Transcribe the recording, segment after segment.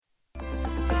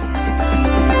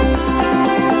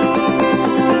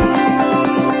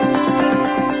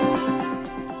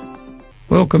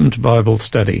Welcome to Bible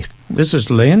Study. This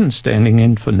is Len standing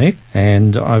in for Nick,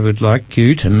 and I would like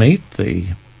you to meet the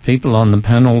people on the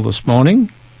panel this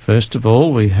morning. First of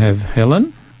all, we have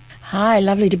Helen. Hi,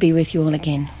 lovely to be with you all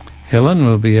again. Helen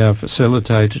will be our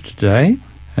facilitator today.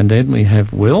 And then we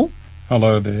have Will.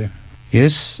 Hello there.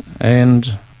 Yes,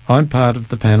 and I'm part of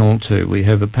the panel too. We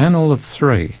have a panel of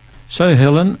 3. So,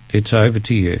 Helen, it's over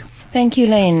to you. Thank you,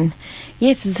 Len.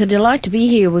 Yes, it's a delight to be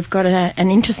here. We've got an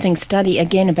interesting study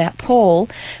again about Paul.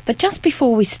 But just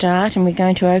before we start, and we're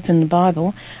going to open the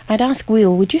Bible, I'd ask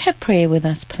Will, would you have prayer with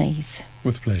us, please?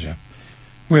 With pleasure.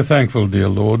 We're thankful, dear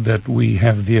Lord, that we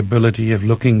have the ability of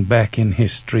looking back in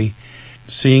history,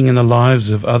 seeing in the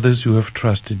lives of others who have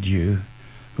trusted you,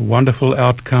 the wonderful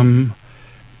outcome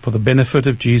for the benefit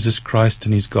of Jesus Christ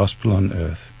and his gospel on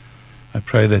earth. I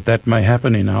pray that that may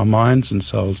happen in our minds and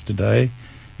souls today.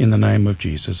 In the name of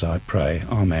Jesus, I pray.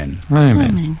 Amen.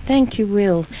 Amen. Amen. Thank you,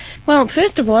 Will. Well,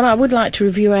 first of all, I would like to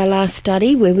review our last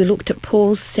study where we looked at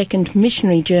Paul's second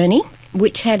missionary journey,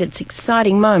 which had its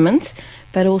exciting moments,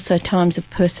 but also times of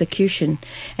persecution.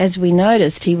 As we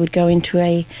noticed, he would go into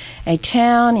a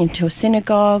town, into a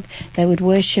synagogue, they would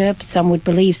worship, some would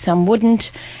believe, some wouldn't,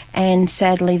 and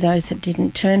sadly those that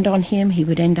didn't turned on him, he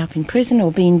would end up in prison or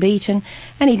being beaten,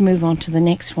 and he'd move on to the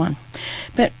next one.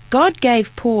 But God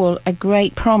gave Paul a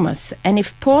great promise, and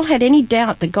if Paul had any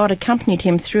doubt that God accompanied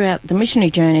him throughout the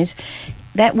missionary journeys,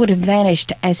 that would have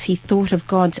vanished as he thought of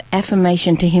God's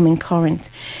affirmation to him in Corinth.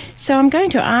 So I'm going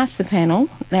to ask the panel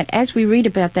that as we read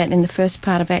about that in the first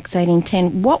part of Acts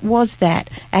 18:10, what was that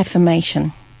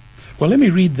affirmation? Well, let me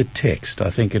read the text. I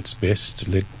think it's best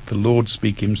to let the Lord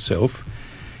speak himself.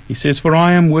 He says, "For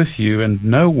I am with you, and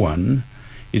no one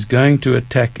is going to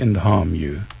attack and harm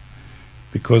you,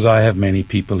 because I have many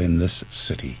people in this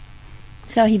city."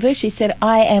 So he virtually said,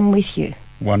 I am with you.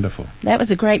 Wonderful. That was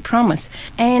a great promise.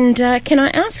 And can I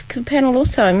ask the panel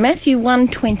also, Matthew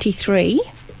 1:23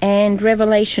 and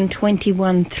Revelation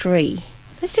 21:3.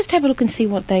 Let's just have a look and see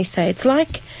what they say. It's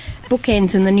like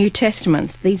bookends in the New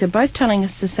Testament. These are both telling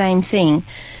us the same thing.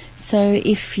 So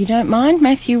if you don't mind,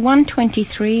 Matthew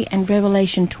 1:23 and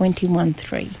Revelation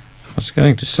 21:3. I was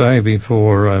going to say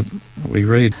before we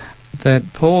read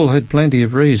that Paul had plenty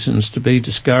of reasons to be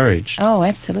discouraged. Oh,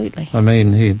 absolutely. I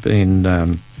mean, he'd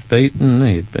been beaten,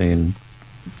 he'd been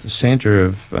the centre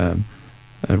of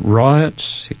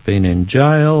riots, he'd been in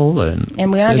jail.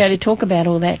 And we are going to talk about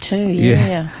all that too,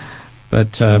 yeah.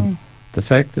 But the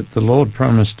fact that the Lord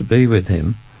promised to be with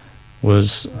him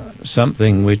was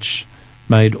something which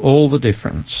made all the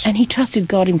difference. And he trusted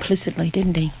God implicitly,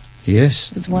 didn't he?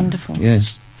 Yes. It was wonderful.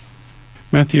 Yes.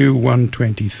 Matthew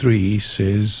 1:23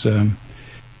 says,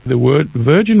 "The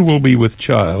virgin will be with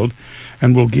child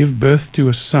and will give birth to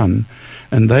a son,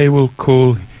 and they will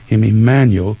call him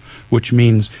Emmanuel," which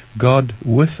means God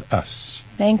with us.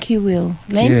 Thank you, Will.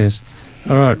 Len? Yes.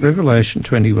 All right, Revelation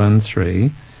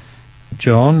 21:3.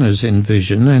 John is in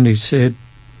vision, and he said,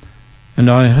 "And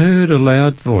I heard a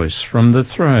loud voice from the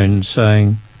throne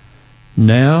saying,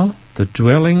 'Now the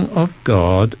dwelling of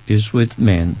God is with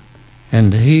men,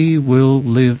 and he will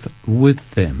live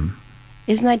with them.'"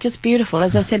 Isn't that just beautiful?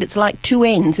 As I said, it's like two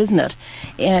ends, isn't it?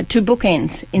 Two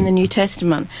bookends in the New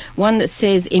Testament. One that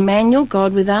says, Emmanuel,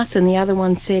 God with us, and the other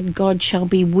one said, God shall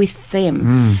be with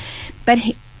them. But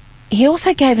he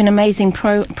also gave an amazing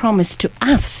promise to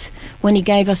us when he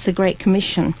gave us the Great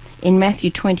Commission in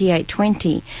Matthew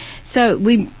 28:20. So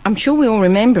I'm sure we all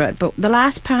remember it, but the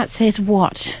last part says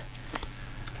what?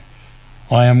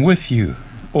 "I am with you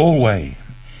always,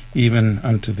 even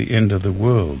unto the end of the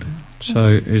world."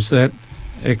 So is that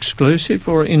exclusive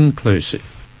or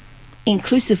inclusive?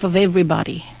 Inclusive of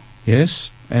everybody. Yes,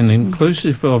 and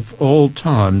inclusive of all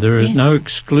time. There is no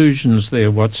exclusions there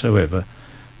whatsoever.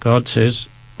 God says,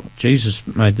 Jesus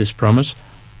made this promise,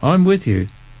 I'm with you,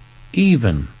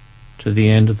 even to the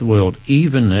end of the world.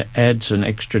 Even adds an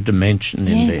extra dimension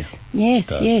in there.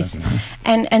 Yes.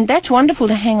 And that's wonderful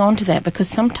to hang on to that, because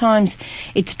sometimes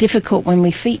it's difficult when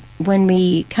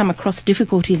we come across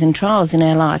difficulties and trials in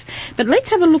our life. But let's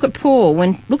have a look at Paul.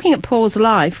 When looking at Paul's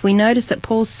life, we notice that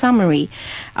Paul's summary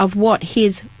of what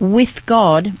his with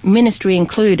God ministry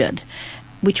included,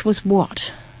 which was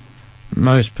what?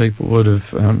 Most people would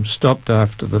have stopped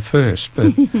after the first,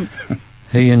 but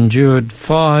he endured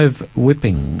 5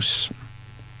 whippings,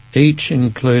 each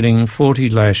including 40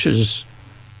 lashes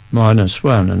minus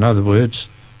 1. In other words,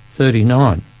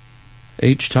 39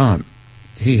 each time.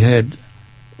 He had,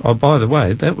 oh, by the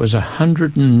way, that was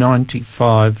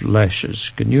 195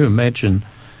 lashes. Can you imagine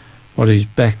what his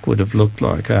back would have looked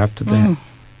like after that?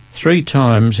 3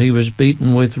 times he was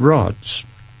beaten with rods.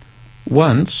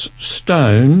 Once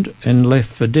stoned and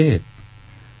left for dead.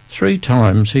 3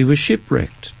 times he was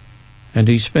shipwrecked, and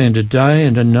he spent a day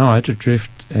and a night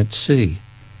adrift at sea,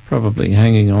 probably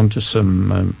hanging on to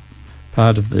some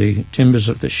part of the timbers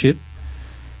of the ship.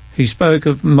 He spoke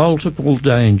of multiple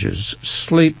dangers,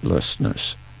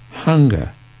 sleeplessness,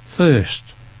 hunger,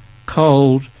 thirst,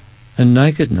 cold, and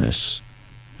nakedness.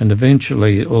 And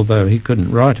eventually, although he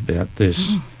couldn't write about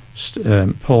this,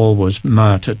 Paul was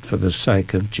martyred for the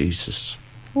sake of Jesus.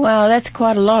 Wow, that's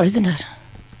quite a lot, isn't it?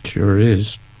 Sure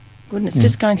is. Goodness,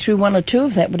 just going through 1 or 2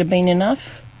 of that would have been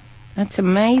enough. That's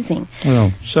amazing.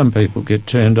 Well, some people get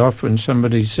turned off when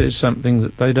somebody says something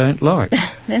that they don't like.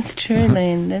 That's true,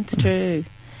 Len. That's true.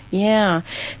 Yeah.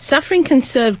 Suffering can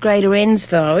serve greater ends,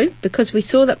 though, because we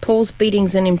saw that Paul's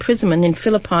beatings and imprisonment in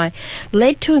Philippi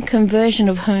led to a conversion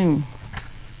of whom?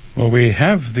 Well, we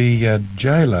have the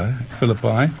jailer,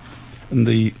 Philippi, and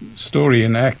the story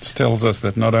in Acts tells us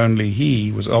that not only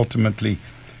he was ultimately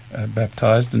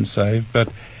baptized and saved, but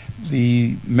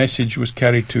the message was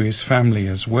carried to his family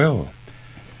as well.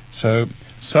 So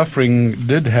suffering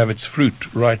did have its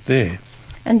fruit right there.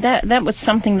 And that was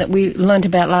something that we learnt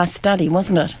about last study,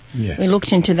 wasn't it? Yes. We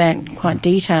looked into that in quite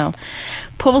detail.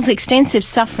 Paul's extensive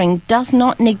suffering does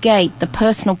not negate the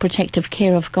personal protective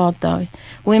care of God, though.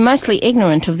 We're mostly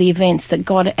ignorant of the events that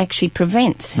God actually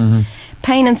prevents.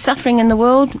 Pain and suffering in the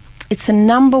world, it's the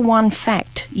number one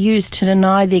fact used to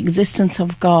deny the existence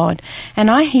of God. And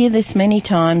I hear this many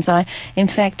times. In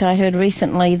fact, I heard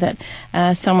recently that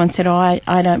someone said,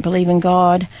 I don't believe in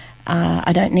God.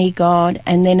 I don't need God,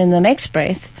 and then in the next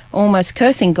breath, almost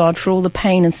cursing God for all the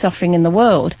pain and suffering in the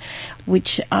world,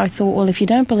 which I thought, well, if you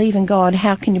don't believe in God,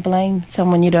 how can you blame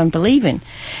someone you don't believe in?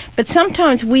 But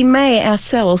sometimes we may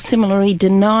ourselves similarly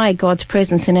deny God's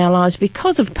presence in our lives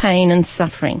because of pain and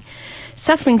suffering.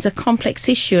 Suffering's a complex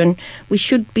issue, and we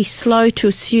should be slow to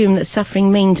assume that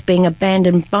suffering means being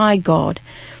abandoned by God.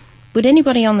 Would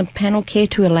anybody on the panel care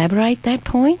to elaborate that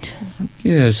point?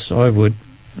 Yes, I would.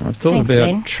 I've thought Thanks, about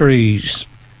Len. trees.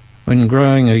 When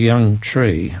growing a young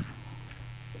tree,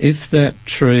 if that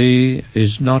tree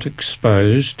is not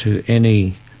exposed to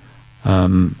any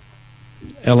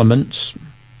elements, in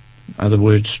other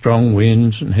words, strong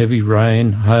winds and heavy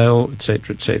rain, hail,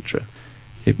 etc., etc.,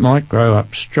 it might grow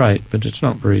up straight, but it's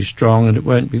not very strong and it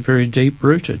won't be very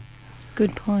deep-rooted.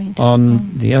 Good point.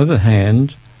 On the other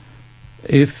hand,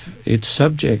 if it's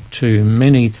subject to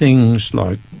many things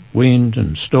like wind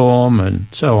and storm and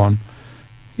so on,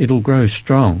 it'll grow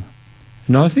strong.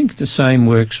 And I think the same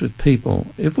works with people.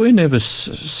 If we're never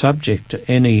subject to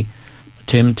any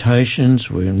temptations,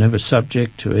 we're never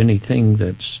subject to anything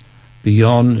that's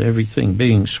beyond everything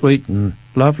being sweet and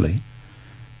lovely,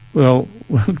 well,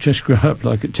 we'll just grow up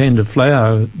like a tender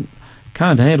flower,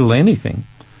 can't handle anything.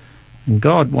 And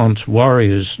God wants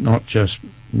warriors, not just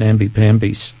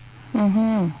namby-pambies.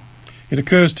 It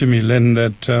occurs to me, Len,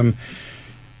 that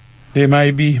there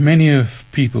may be many of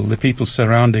the people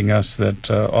surrounding us that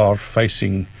are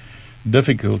facing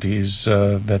difficulties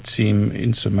that seem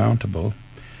insurmountable,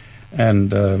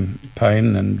 and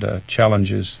pain and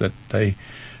challenges that they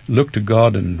look to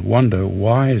God and wonder,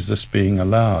 why is this being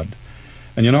allowed?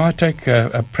 And I take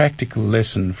a practical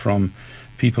lesson from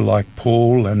people like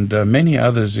Paul and many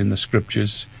others in the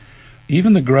Scriptures.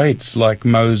 Even the greats like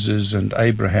Moses and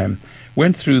Abraham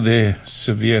went through their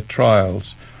severe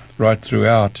trials right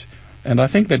throughout. And I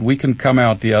think that we can come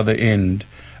out the other end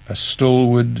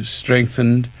stalwart,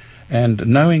 strengthened, and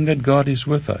knowing that God is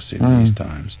with us in these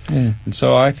times. Yeah. And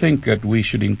so I think that we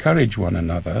should encourage one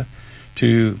another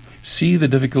to see the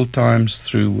difficult times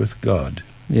through with God.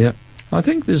 Yeah. I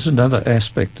think there's another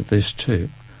aspect of this too.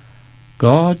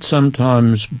 God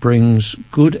sometimes brings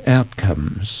good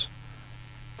outcomes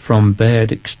from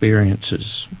bad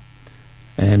experiences,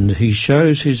 and he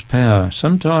shows his power.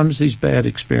 Sometimes these bad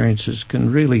experiences can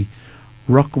really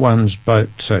rock one's boat,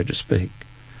 so to speak,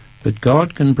 but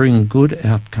God can bring good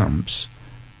outcomes,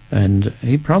 and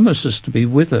he promises to be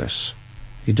with us.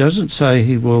 He doesn't say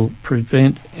he will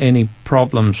prevent any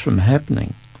problems from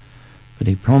happening, but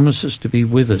he promises to be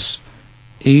with us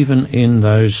even in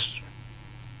those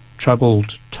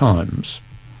troubled times.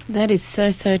 That is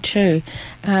so true.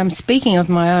 Speaking of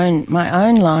my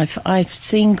own life, I've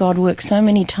seen God work so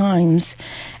many times,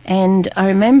 and I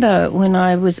remember when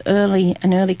I was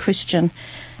an early Christian,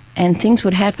 and things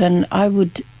would happen, I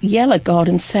would yell at God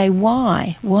and say,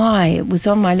 "Why? Why?" It was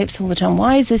on my lips all the time.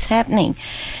 Why is this happening?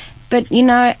 But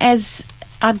as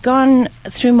I've gone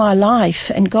through my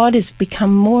life, and God has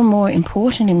become more and more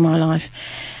important in my life,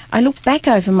 I look back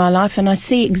over my life and I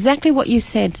see exactly what you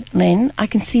said, Len. I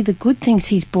can see the good things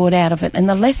he's brought out of it and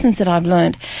the lessons that I've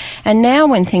learned. And now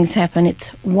when things happen,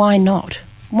 it's why not?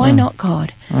 Why not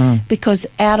God? Because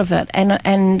out of it,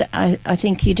 and I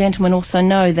think you gentlemen also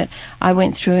know that I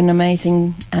went through an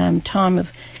amazing time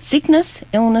of sickness,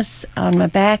 illness on my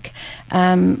back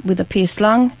with a pierced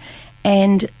lung,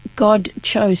 and God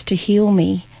chose to heal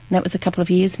me. And that was a couple of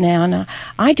years now, and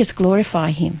I just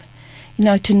glorify Him. You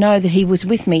know, to know that He was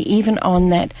with me even on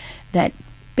that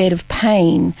bed of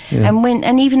pain,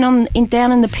 and even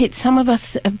down in the pits. Some of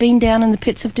us have been down in the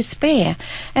pits of despair,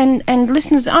 and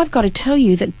listeners, I've got to tell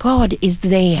you that God is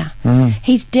there.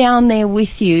 He's down there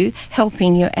with you,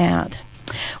 helping you out.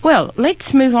 Well,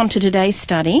 let's move on to today's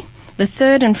study, the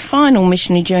third and final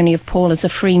missionary journey of Paul as a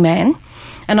free man.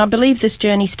 And I believe this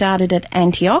journey started at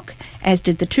Antioch, as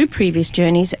did the two previous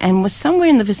journeys, and was somewhere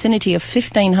in the vicinity of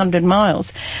 1,500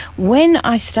 miles. When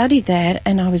I studied that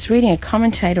and I was reading a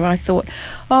commentator, I thought,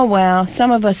 oh, wow,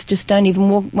 some of us just don't even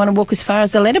want to walk as far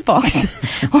as the letterbox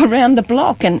or around the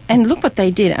block. And look what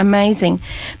they did. Amazing.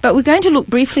 But we're going to look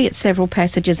briefly at several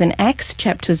passages in Acts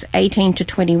chapters 18 to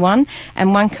 21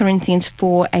 and 1 Corinthians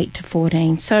 4, 8 to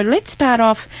 14. So let's start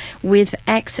off with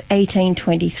Acts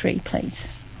 18:23, please.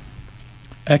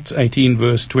 Acts 18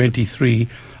 verse 23,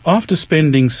 after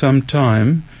spending some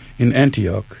time in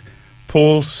Antioch,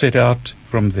 Paul set out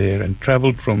from there and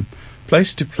travelled from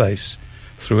place to place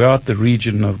throughout the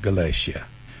region of Galatia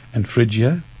and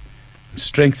Phrygia,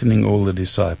 strengthening all the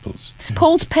disciples.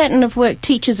 Paul's pattern of work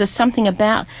teaches us something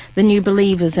about the new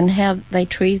believers and how they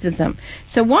treated them.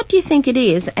 So what do you think it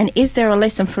is, and is there a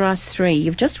lesson for us three?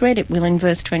 You've just read it, Will, in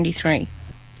verse 23.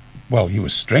 Well, he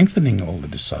was strengthening all the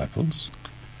disciples,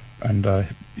 and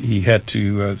he had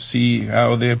to see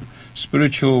how their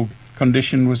spiritual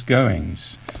condition was going,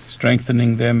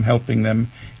 strengthening them, helping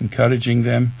them, encouraging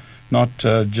them, not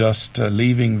just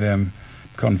leaving them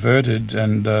converted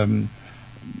and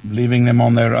leaving them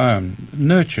on their own,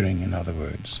 nurturing, in other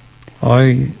words.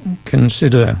 I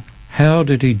consider, how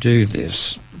did he do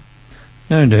this?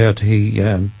 No doubt he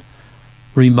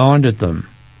reminded them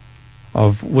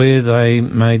of where they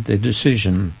made their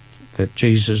decision that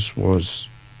Jesus was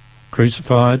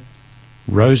crucified,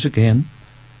 rose again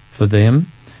for them.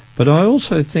 But I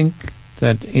also think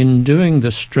that in doing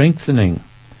the strengthening,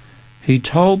 he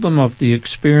told them of the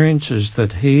experiences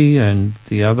that he and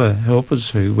the other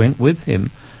helpers who went with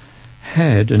him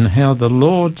had, and how the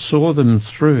Lord saw them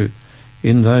through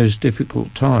in those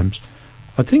difficult times.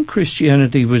 I think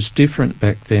Christianity was different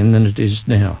back then than it is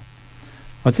now.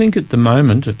 I think at the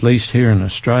moment, at least here in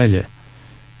Australia,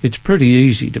 it's pretty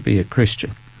easy to be a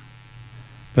Christian.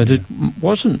 But it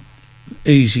wasn't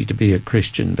easy to be a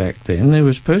Christian back then. There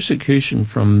was persecution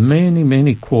from many,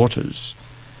 many quarters.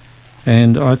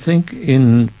 And I think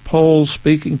in Paul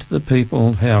speaking to the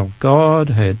people how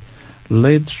God had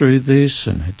led through this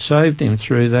and had saved him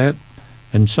through that,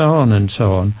 and so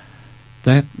on,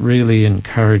 that really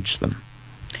encouraged them.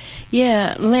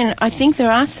 Yeah, Len, I think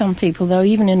there are some people, though,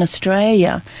 even in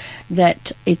Australia,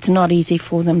 that it's not easy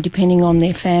for them, depending on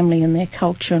their family and their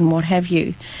culture and what have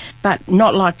you. But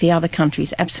not like the other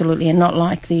countries, absolutely, and not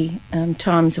like the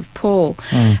times of Paul.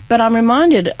 But I'm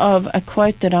reminded of a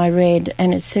quote that I read,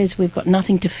 and it says, we've got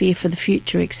nothing to fear for the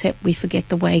future except we forget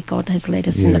the way God has led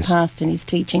us in the past in his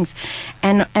teachings.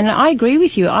 And I agree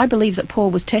with you. I believe that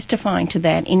Paul was testifying to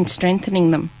that in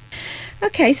strengthening them.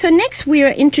 Okay, so next we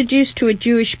are introduced to a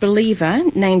Jewish believer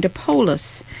named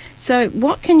Apollos. So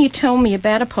what can you tell me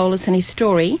about Apollos and his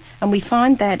story? And we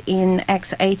find that in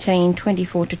Acts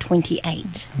 18:24 to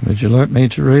 28. Would you like me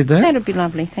to read that? That would be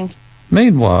lovely, thank you.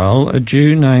 Meanwhile, a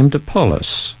Jew named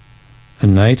Apollos, a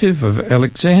native of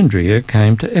Alexandria,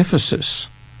 came to Ephesus.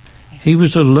 He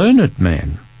was a learned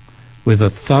man with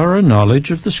a thorough knowledge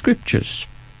of the Scriptures.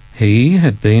 He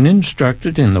had been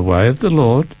instructed in the way of the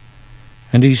Lord,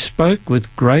 and he spoke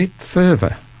with great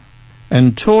fervour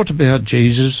and taught about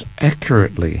Jesus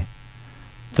accurately,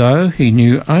 though he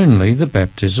knew only the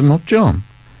baptism of John.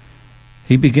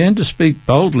 He began to speak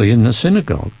boldly in the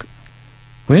synagogue.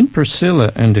 When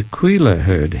Priscilla and Aquila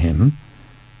heard him,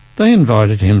 they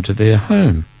invited him to their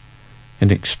home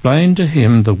and explained to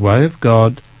him the way of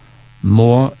God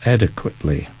more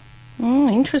adequately. Oh,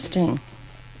 interesting.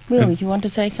 Will, you want to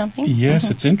say something? Yes,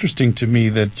 it's interesting to me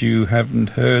that you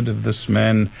haven't heard of this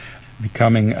man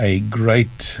becoming a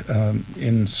great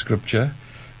in Scripture.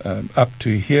 Up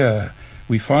to here,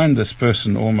 we find this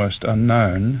person almost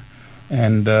unknown,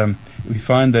 and we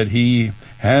find that he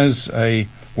has a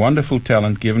wonderful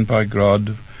talent given by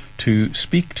God to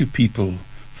speak to people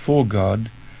for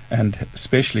God, and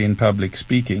especially in public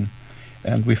speaking.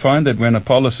 And we find that when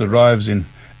Apollos arrives in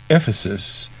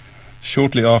Ephesus,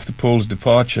 shortly after Paul's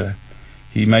departure,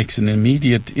 he makes an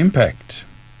immediate impact.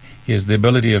 He has the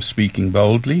ability of speaking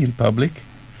boldly in public,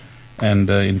 and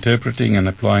interpreting and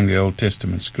applying the Old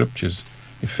Testament scriptures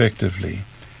effectively.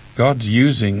 God's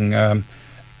using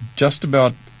just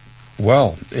about,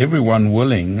 everyone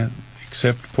willing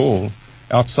except Paul,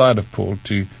 outside of Paul,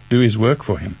 to do his work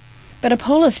for him. But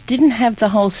Apollos didn't have the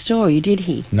whole story, did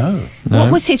he? No.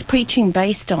 What was his preaching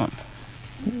based on?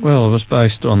 Well, it was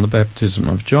based on the baptism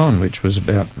of John, which was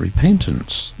about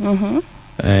repentance. Mm-hmm.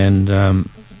 And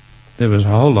there was a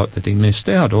whole lot that he missed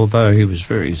out, although he was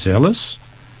very zealous.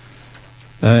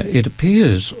 It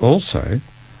appears also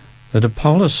that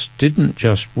Apollos didn't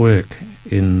just work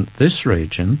in this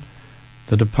region,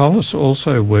 that Apollos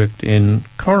also worked in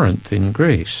Corinth in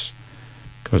Greece,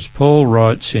 because Paul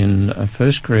writes in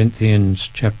 1 Corinthians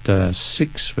chapter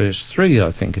 6, verse 3,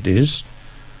 I think it is,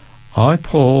 I,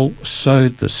 Paul,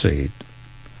 sowed the seed,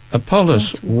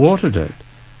 Apollos watered it,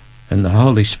 and the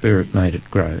Holy Spirit made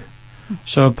it grow.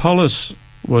 So Apollos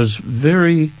was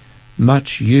very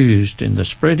much used in the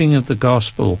spreading of the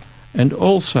gospel and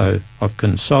also of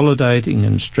consolidating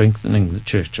and strengthening the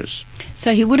churches.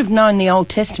 So he would have known the Old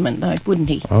Testament, though, wouldn't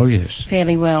he? Oh, yes.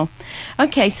 Fairly well.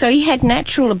 Okay, so he had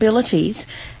natural abilities.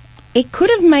 It could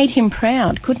have made him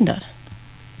proud, couldn't it?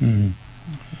 Mm.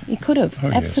 He could have, Oh,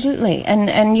 absolutely. Yes.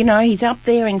 And, you know, he's up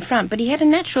there in front, but he had a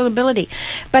natural ability.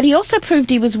 But he also proved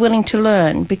he was willing to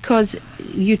learn, because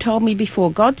you told me before,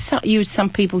 God used some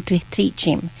people to teach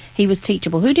him. He was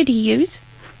teachable. Who did he use?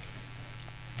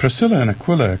 Priscilla and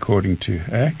Aquila, according to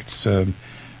Acts,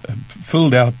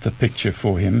 filled out the picture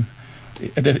for him.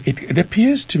 It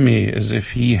appears to me as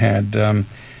if he had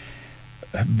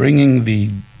bringing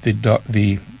the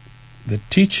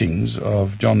teachings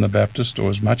of John the Baptist,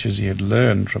 or as much as he had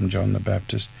learned from John the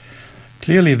Baptist.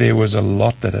 Clearly there was a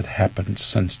lot that had happened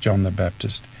since John the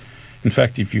Baptist. In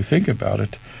fact, if you think about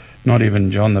it, not even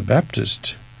John the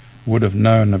Baptist would have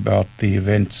known about the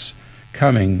events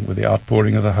coming with the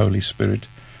outpouring of the Holy Spirit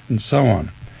and so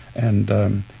on.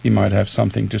 And he might have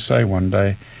something to say one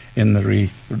day in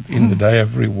the day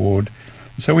of reward.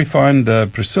 So we find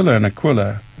Priscilla and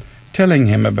Aquila telling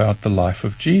him about the life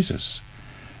of Jesus,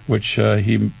 which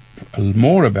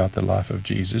more about the life of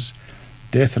Jesus,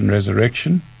 death and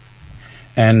resurrection,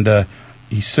 and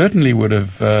he certainly would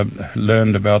have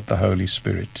learned about the Holy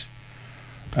Spirit.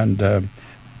 And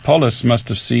Apollos must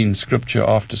have seen scripture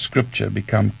after scripture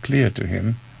become clear to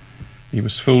him. He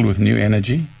was filled with new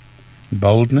energy,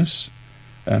 boldness,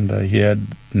 and he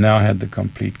had now had the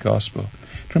complete gospel.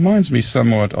 It reminds me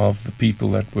somewhat of the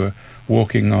people that were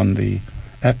walking on the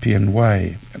Appian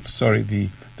Way, the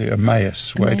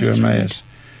Emmaus, way to Emmaus.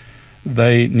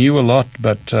 They knew a lot,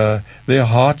 but their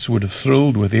hearts would have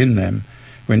thrilled within them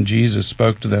when Jesus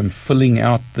spoke to them, filling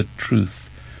out the truth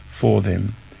for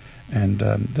them. And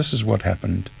this is what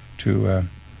happened to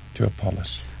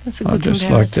Apollos. That's a good I'd just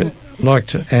comparison. like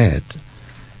to add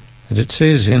that it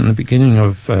says in the beginning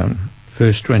of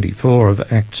verse 24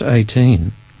 of Acts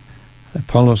 18,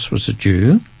 Apollos was a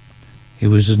Jew. He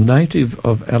was a native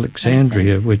of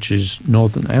Alexandria, which is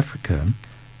northern Africa.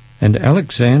 And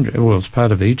Alexandria, well, it's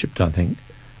part of Egypt, I think,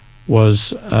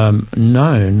 was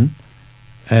known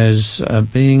as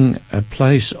being a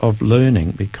place of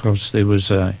learning because there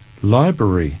was a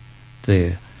library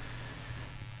there.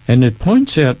 And it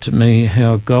points out to me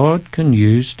how God can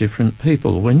use different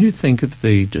people. When you think of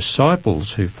the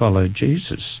disciples who followed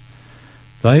Jesus,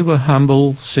 they were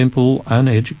humble, simple,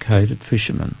 uneducated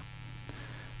fishermen.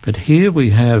 But here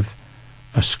we have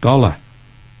a scholar.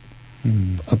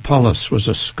 Apollos was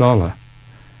a scholar,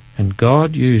 and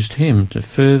God used him to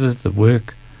further the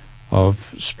work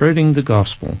of spreading the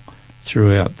gospel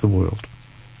throughout the world.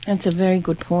 That's a very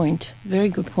good point. Very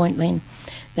good point, Len.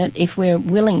 That if we're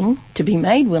willing to be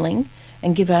made willing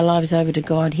and give our lives over to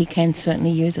God, he can certainly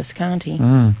use us, can't he?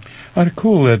 I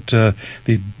recall that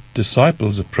the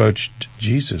disciples approached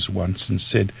Jesus once and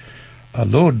said,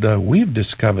 Lord, we've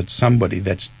discovered somebody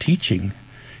that's teaching.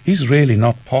 He's really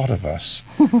not part of us.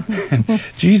 And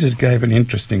Jesus gave an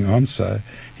interesting answer.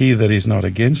 He that is not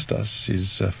against us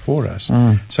is for us.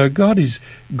 So God is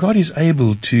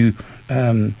able to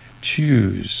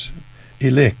choose,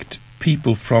 elect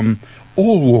people from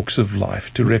all walks of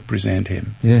life to represent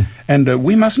him. Yeah. And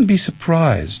we mustn't be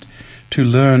surprised to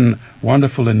learn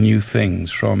wonderful and new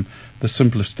things from the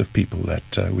simplest of people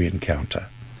that we encounter.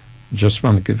 Just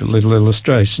want to give a little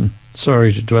illustration.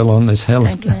 Sorry to dwell on this,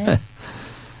 Helen. Okay.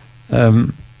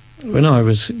 When I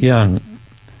was young,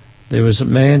 there was a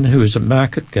man who was a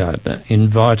market gardener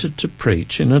invited to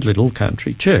preach in a little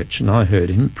country church, and I heard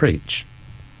him preach.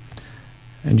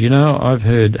 And you know, I've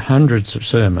heard hundreds of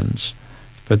sermons,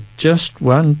 but just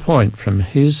one point from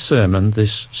his sermon,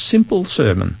 this simple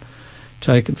sermon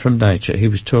taken from nature. He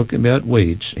was talking about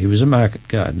weeds. He was a market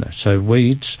gardener, so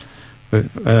weeds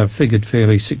figured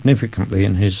fairly significantly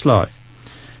in his life.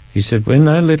 He said, when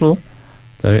they're little,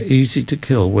 they're easy to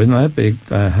kill. When they're big,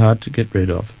 they're hard to get rid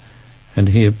of. And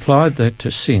he applied that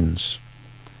to sins.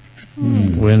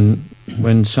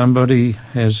 When somebody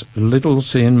has a little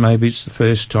sin, maybe it's the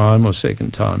first time or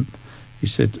second time, he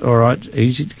said, all right,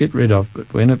 easy to get rid of,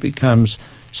 but when it becomes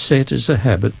set as a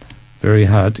habit, very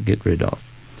hard to get rid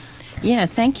of. Yeah,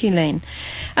 thank you, Len.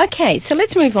 Okay, so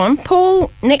let's move on.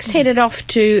 Paul next headed off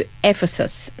to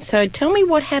Ephesus. So tell me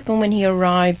what happened when he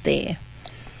arrived there.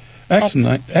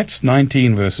 Acts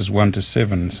 19 verses 1 to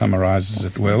 7 summarises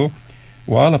it well.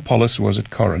 While Apollos was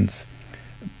at Corinth,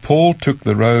 Paul took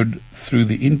the road through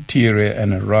the interior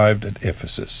and arrived at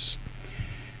Ephesus.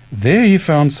 There he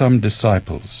found some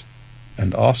disciples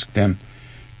and asked them,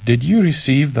 "Did you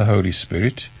receive the Holy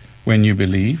Spirit when you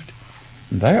believed?"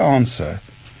 They answer,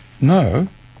 "No,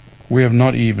 we have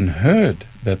not even heard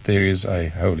that there is a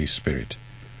Holy Spirit."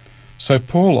 So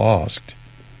Paul asked,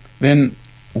 "Then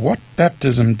what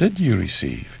baptism did you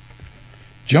receive?"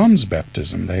 "John's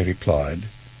baptism," they replied.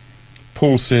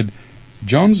 Paul said,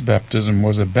 "John's baptism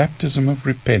was a baptism of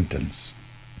repentance.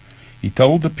 He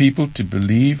told the people to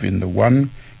believe in the one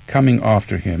coming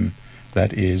after him,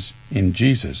 that is, in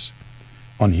Jesus.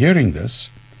 On hearing this,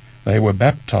 they were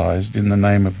baptized in the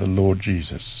name of the Lord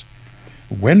Jesus.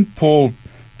 When Paul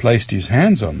placed his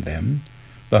hands on them,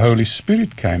 the Holy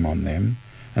Spirit came on them,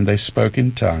 and they spoke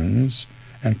in tongues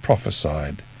and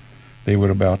prophesied. There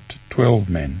were about 12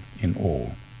 men in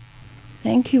all."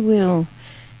 Thank you, Will.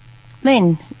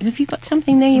 Len, have you got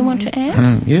something there you want to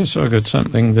add? Yes, I've got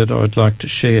something that I'd like to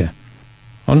share.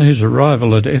 On his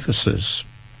arrival at Ephesus,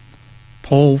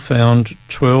 Paul found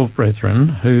 12 brethren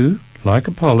who, like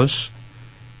Apollos,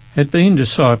 had been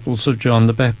disciples of John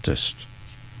the Baptist,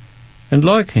 and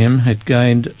like him had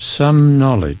gained some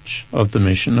knowledge of the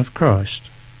mission of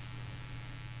Christ.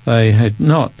 They had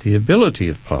not the ability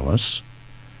of Apollos,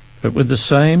 but with the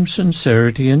same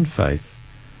sincerity and faith,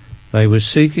 they were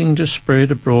seeking to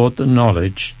spread abroad the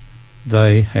knowledge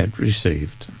they had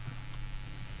received.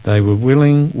 They were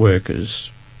willing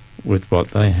workers with what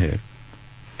they had.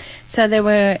 So they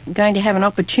were going to have an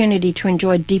opportunity to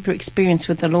enjoy deeper experience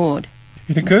with the Lord.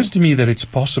 It occurs to me that it's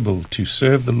possible to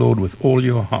serve the Lord with all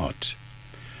your heart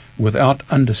without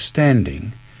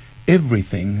understanding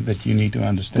everything that you need to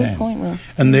understand. Good point, Will.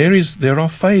 And there are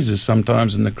phases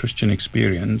sometimes in the Christian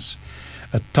experience,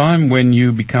 a time when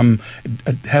you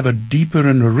have a deeper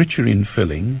and a richer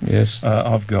infilling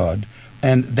of God.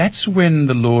 And that's when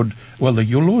the Lord,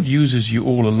 your Lord uses you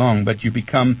all along, but you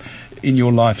become in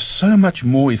your life so much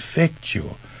more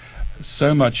effectual,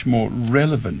 so much more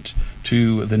relevant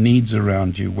to the needs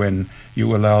around you when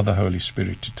you allow the Holy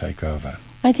Spirit to take over.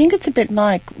 I think it's a bit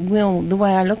like, Will, the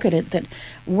way I look at it, that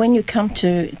when you come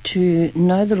to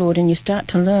know the Lord and you start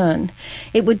to learn,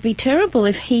 it would be terrible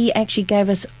if He actually gave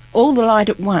us all the light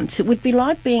at once. It would be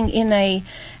like being in a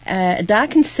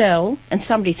darkened cell and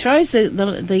somebody throws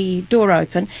the door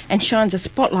open and shines a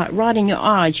spotlight right in your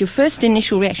eyes. Your first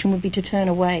initial reaction would be to turn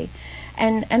away.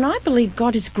 And I believe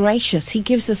God is gracious. He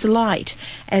gives us light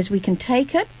as we can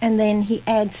take it, and then He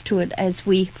adds to it as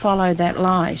we follow that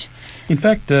light. In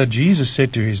fact, Jesus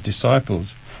said to His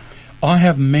disciples, "I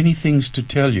have many things to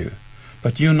tell you,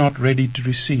 but you're not ready to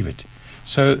receive it."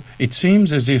 So it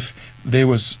seems as if they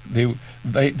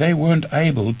weren't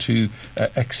able to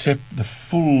accept the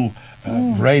full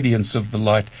radiance of the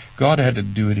light. God had to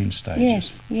do it in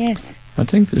stages. Yes. I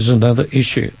think there's another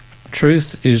issue.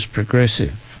 Truth is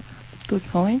progressive. Good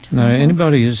point. Now,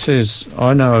 anybody who says,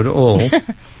 "I know it all,"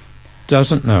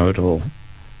 doesn't know it all.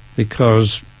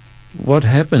 Because what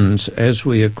happens as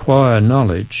we acquire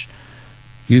knowledge,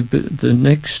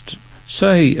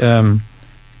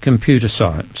 computer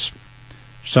science.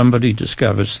 Somebody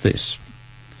discovers this,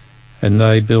 and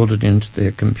they build it into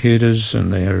their computers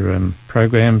and their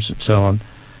programs and so on.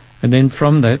 And then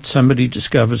from that, somebody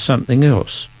discovers something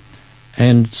else.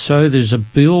 And so there's a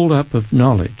build-up of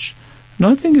knowledge. And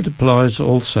I think it applies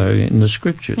also in the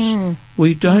Scriptures.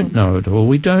 We don't know it all.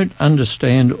 We don't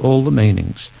understand all the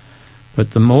meanings.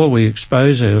 But the more we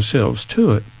expose ourselves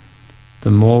to it,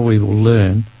 the more we will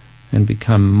learn and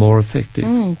become more effective.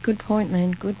 Good point,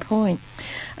 Len. Good point.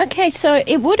 Okay, so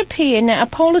it would appear now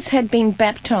Apollos had been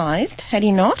baptised, had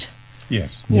he not?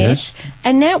 Yes. Yes.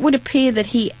 And now it would appear that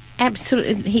he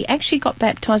actually got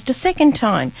baptised a second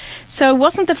time. So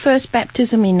wasn't the first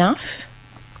baptism enough?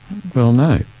 Well,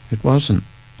 no, it wasn't.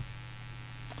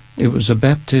 It was a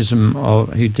baptism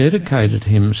he dedicated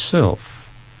himself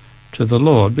to the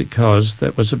Lord because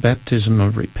that was a baptism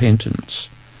of repentance.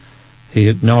 He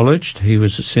acknowledged he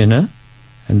was a sinner,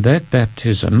 and that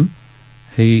baptism,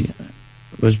 he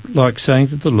was like saying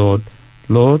to the Lord,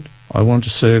 Lord, I want to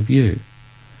serve you.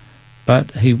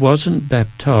 But he wasn't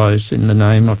baptized in the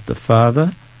name of the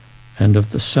Father and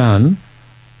of the Son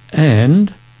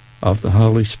and of the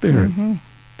Holy Spirit. Mm-hmm.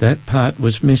 That part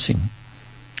was missing.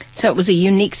 So it was a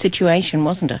unique situation,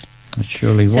 wasn't it? It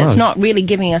surely was. So it's not really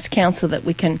giving us counsel that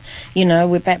we can,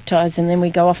 we're baptised and then we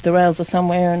go off the rails or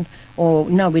somewhere, or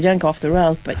no, we don't go off the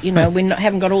rails, but, we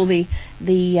haven't got all the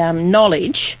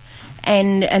knowledge,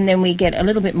 and then we get a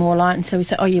little bit more light, and so we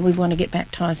say, oh, yeah, we want to get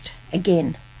baptised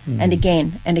again and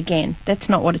again and again. That's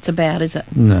not what it's about, is it?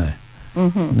 No.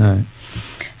 Mm-hmm. No.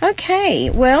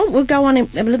 Okay, well, we'll go on a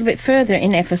little bit further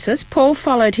in Ephesus. Paul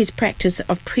followed his practice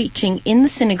of preaching in the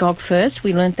synagogue first.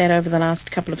 We learnt that over the last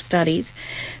couple of studies.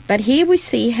 But here we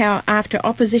see how after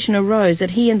opposition arose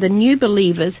that he and the new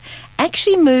believers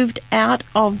actually moved out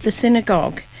of the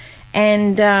synagogue.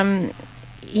 And, they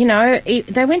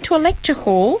went to a lecture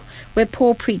hall where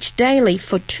Paul preached daily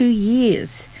for 2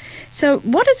 years. So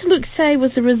what does Luke say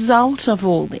was the result of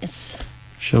all this?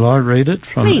 Shall I read it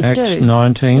from Please Acts do.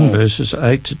 19, Yes. verses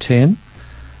 8 to 10?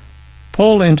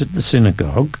 Paul entered the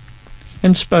synagogue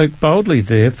and spoke boldly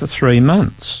there for 3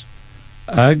 months,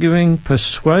 arguing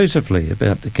persuasively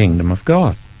about the kingdom of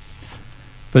God.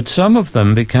 But some of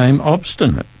them became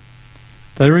obstinate.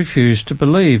 They refused to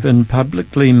believe and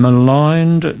publicly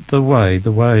maligned the way.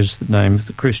 The way is the name of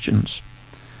the Christians.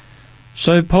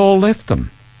 So Paul left them.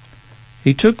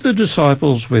 He took the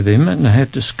disciples with him and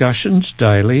had discussions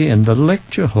daily in the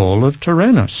lecture hall of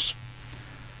Tyrannus.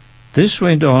 This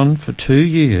went on for 2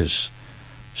 years,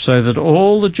 so that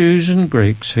all the Jews and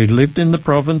Greeks who lived in the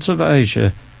province of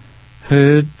Asia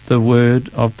heard the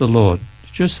word of the Lord.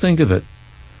 Just think of it.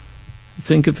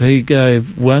 Think if he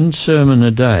gave one sermon a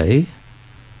day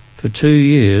for 2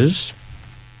 years,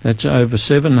 that's over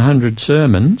 700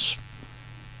 sermons,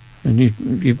 and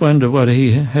you wonder what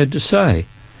he had to say.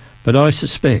 But I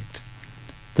suspect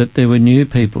that there were new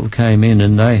people came in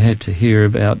and they had to hear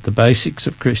about the basics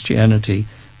of Christianity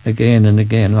again and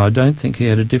again. I don't think he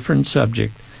had a different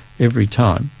subject every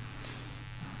time.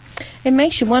 It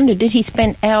makes you wonder, did he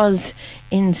spend hours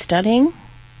in studying?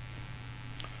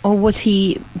 Or was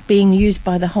he being used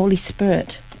by the Holy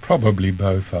Spirit? Probably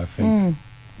both, I think.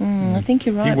 I think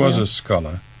you're right. He was Will. a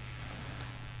scholar.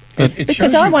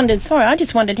 Because I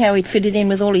just wondered how he'd fitted in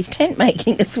with all his tent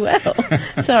making as well.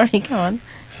 Sorry, go on.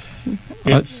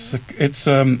 It's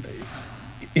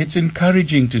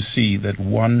encouraging to see that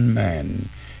one man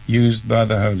used by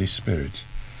the Holy Spirit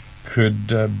could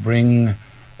bring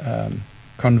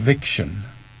conviction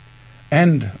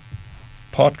and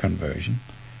part conversion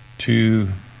to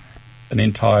an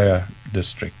entire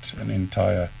district, an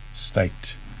entire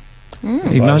state.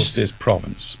 The Bible says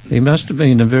province. He must have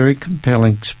been a very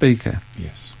compelling speaker.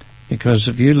 Yes. Because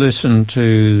if you listen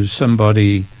to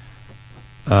somebody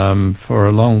for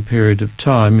a long period of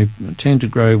time, you tend to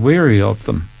grow weary of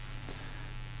them.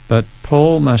 But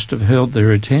Paul must have held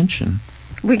their attention.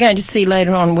 We're going to see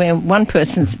later on where one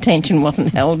person's attention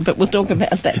wasn't held, but we'll talk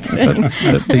about that soon.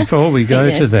 But before we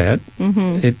go to Yes. that,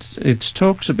 it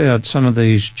talks about some of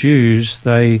these Jews,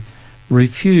 they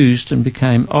refused and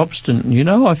became obstinate. You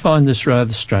know, I find this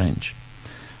rather strange.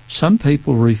 Some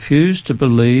people refuse to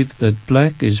believe that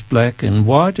black is black and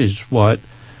white is white,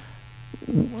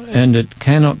 and it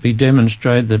cannot be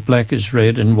demonstrated that black is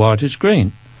red and white is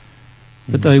green.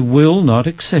 But they will not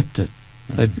accept it.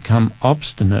 They become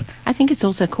obstinate. I think it's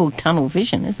also called tunnel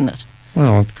vision, isn't it?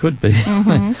 Well, it could be.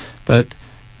 But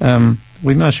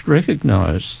we must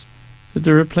recognise that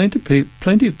there are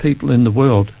plenty of people in the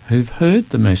world who've heard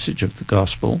the message of the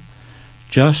gospel,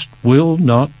 just will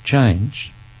not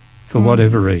change for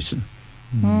whatever reason.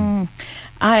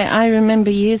 I remember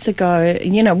years ago,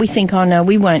 we think, oh no,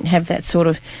 we won't have that sort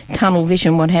of tunnel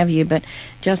vision, what have you, but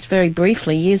just very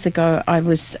briefly, years ago, I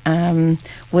was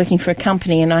working for a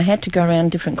company and I had to go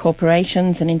around different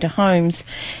corporations and into homes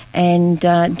and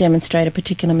demonstrate a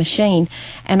particular machine.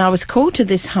 And I was called to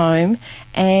this home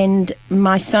and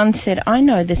my son said, I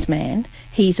know this man,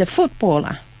 he's a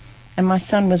footballer. And my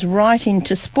son was right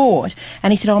into sport.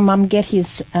 And he said, oh, Mum, get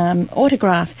his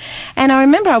autograph. And I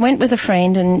remember I went with a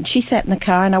friend and she sat in the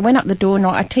car and I went up the door and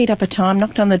I teed up a time,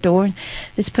 knocked on the door, and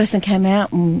this person came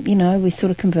out and, we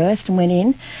sort of conversed and went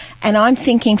in. And I'm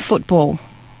thinking football.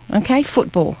 Okay,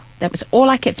 football. That was all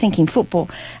I kept thinking, football.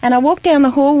 And I walked down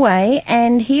the hallway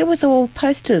and here was all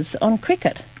posters on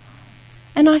cricket.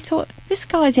 And I thought, this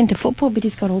guy's into football, but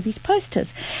he's got all these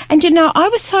posters. And I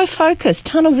was so focused,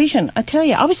 tunnel vision, I tell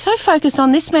you, I was so focused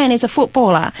on this man as a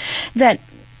footballer that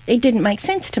it didn't make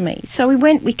sense to me. So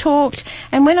we talked,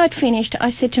 and when I'd finished, I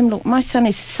said to him, look, my son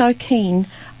is so keen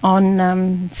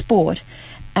on sport,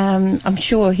 I'm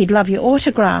sure he'd love your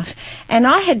autograph. And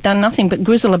I had done nothing but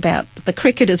grizzle about the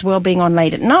cricket as well being on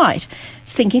late at night,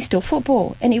 thinking still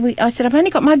football. And I said, I've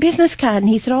only got my business card. And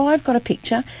he said, oh, I've got a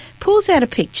picture. Pulls out a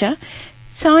picture,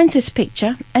 signs this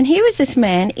picture, and here is this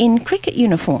man in cricket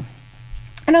uniform.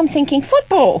 And I'm thinking,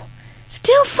 football.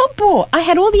 Still football. I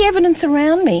had all the evidence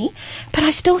around me, but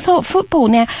I still thought football.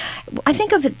 Now, I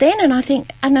think of it then, and I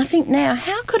think now,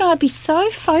 how could I be so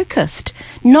focused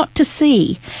not to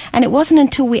see? And it wasn't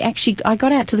until I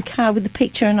got out to the car with the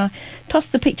picture, and I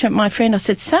tossed the picture at my friend. I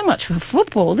said, so much for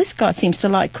football. This guy seems to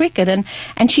like cricket.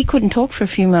 And she couldn't talk for a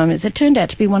few moments. It turned out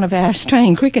to be one of our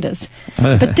Australian cricketers.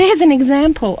 But there's an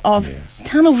example of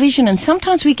tunnel vision, and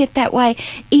sometimes we get that way,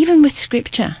 even with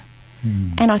Scripture.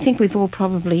 And I think we've all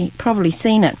probably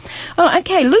seen it. Well,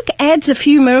 okay, Luke adds a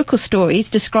few miracle stories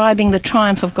describing the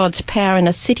triumph of God's power in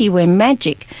a city where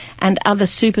magic and other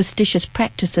superstitious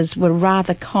practices were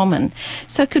rather common.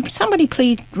 So could somebody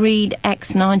please read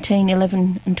Acts 19,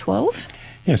 11 and 12?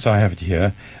 Yes, I have it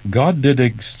here. God did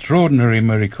extraordinary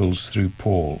miracles through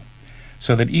Paul,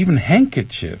 so that even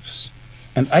handkerchiefs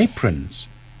and aprons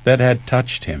that had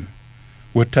touched him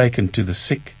were taken to the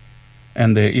sick,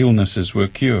 and their illnesses were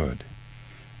cured,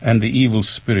 and the evil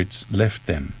spirits left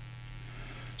them.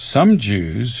 Some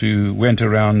Jews who went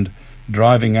around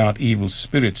driving out evil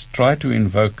spirits tried to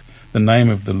invoke the name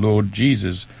of the Lord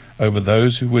Jesus over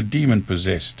those who were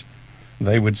demon-possessed.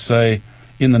 They would say,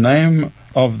 in the name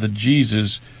of the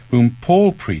Jesus whom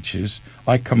Paul preaches,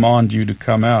 I command you to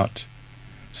come out.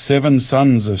 7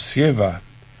 sons of Sceva,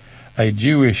 a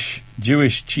Jewish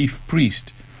chief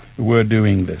priest, were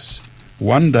doing this.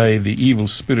 One day the evil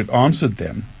spirit answered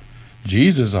them,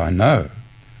 Jesus I know,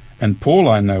 and Paul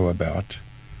I know about,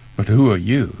 but who are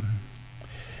you?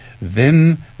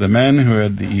 Then the man who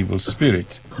had the evil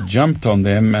spirit jumped on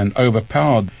them and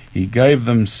overpowered. He gave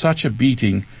them such a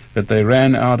beating that they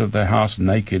ran out of the house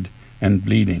naked and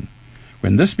bleeding.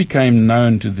 When this became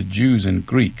known to the Jews and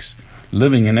Greeks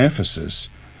living in Ephesus,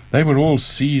 they were all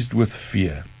seized with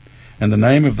fear, and the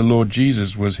name of the Lord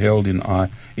Jesus was held in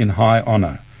high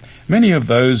honor. Many of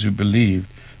those who believed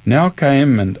now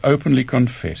came and openly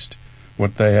confessed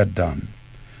what they had done.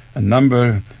 A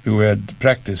number who had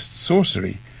practiced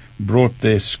sorcery brought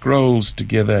their scrolls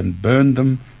together and burned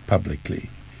them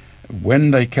publicly. When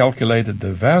they calculated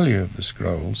the value of the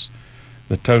scrolls,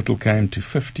 the total came to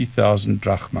 50,000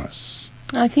 drachmas.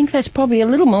 I think that's probably a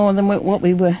little more than what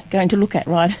we were going to look at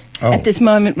at this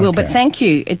moment, Will. Okay. But thank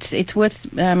you. It's worth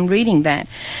reading that.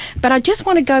 But I just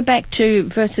want to go back to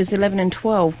verses 11 and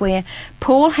 12, where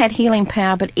Paul had healing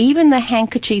power, but even the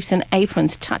handkerchiefs and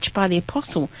aprons touched by the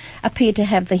apostle appeared to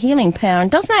have the healing power. And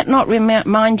does that not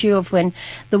remind you of when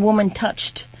the woman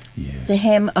touched the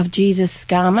hem of Jesus'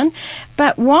 garment?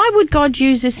 But why would God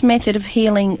use this method of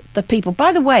healing the people?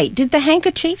 By the way, did the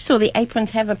handkerchiefs or the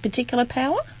aprons have a particular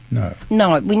power?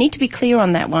 No, we need to be clear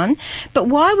on that one. But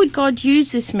why would God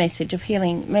use this method of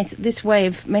healing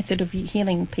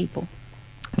people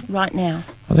right now?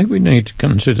 I think we need to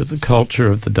consider the culture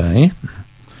of the day.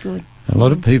 Good. A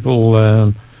lot of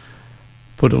people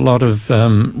put a lot of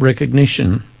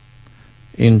recognition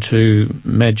into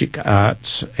magic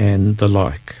arts and the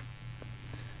like.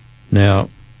 Now,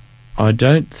 I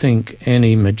don't think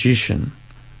any magician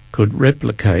could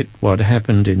replicate what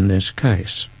happened in this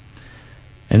case.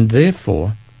 And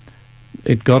therefore,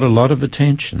 it got a lot of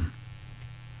attention,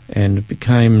 and it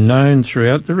became known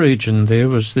throughout the region. There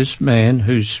was this man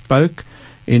who spoke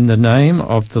in the name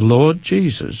of the Lord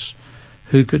Jesus,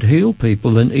 who could heal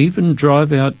people and even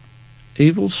drive out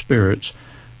evil spirits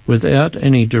without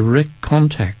any direct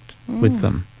contact with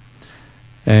them.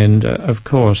 And, of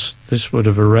course, this would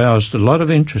have aroused a lot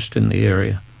of interest in the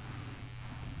area.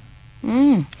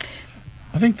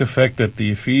 I think the fact that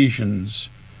the Ephesians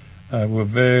were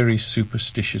very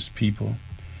superstitious people,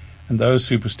 and those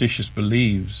superstitious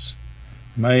beliefs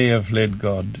may have led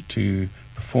God to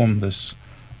perform this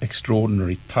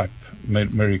extraordinary type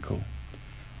miracle,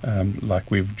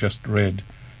 like we've just read.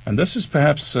 And this is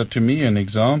perhaps, to me, an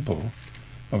example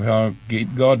of how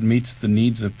God meets the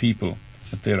needs of people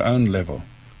at their own level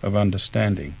of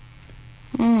understanding.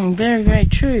 Very, very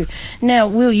true. Now,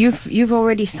 Will, you've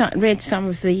already read some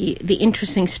of the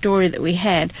interesting story that we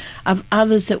had of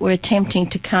others that were attempting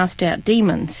to cast out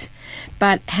demons.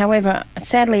 But, however,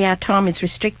 sadly our time is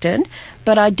restricted.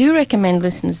 But I do recommend,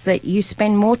 listeners, that you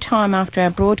spend more time after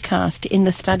our broadcast in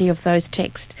the study of those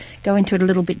texts. Go into it a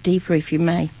little bit deeper if you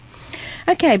may.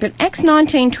 Okay, but Acts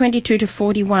 19:22 to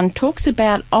 41 talks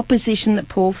about opposition that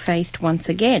Paul faced once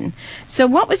again. So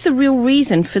what was the real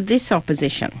reason for this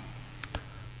opposition?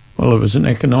 Well, it was an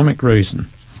economic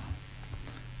reason,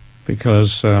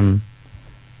 because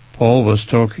Paul was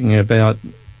talking about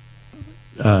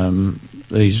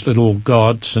these little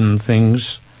gods and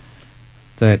things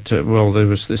that, there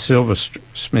was the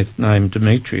silversmith named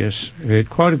Demetrius who had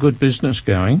quite a good business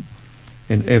going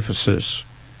in Ephesus,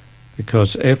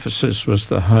 because Ephesus was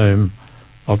the home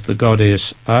of the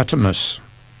goddess Artemis,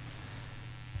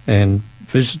 and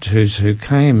visitors who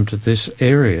came to this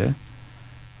area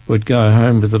would go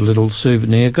home with a little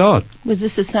souvenir god. Was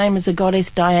this the same as the goddess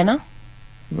Diana?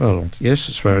 Well, yes,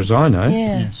 as far as I know.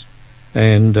 Yeah. Yes.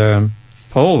 And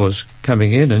Paul was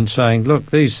coming in and saying,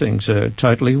 look, these things are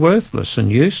totally worthless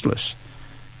and useless.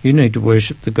 You need to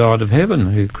worship the God of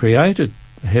heaven who created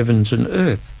the heavens and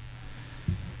earth.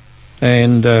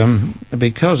 And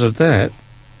because of that,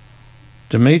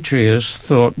 Demetrius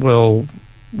thought, well,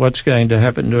 what's going to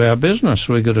happen to our business?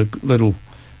 We've got a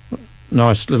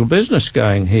nice little business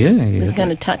going here. It was going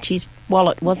to touch his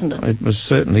wallet, wasn't it? It was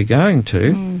certainly going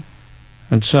to.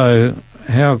 And so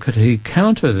how could he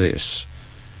counter this?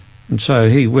 And so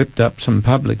he whipped up some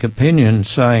public opinion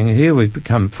saying, here we've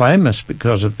become famous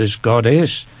because of this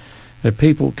goddess. The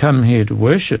people come here to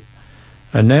worship,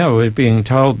 and now we're being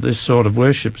told this sort of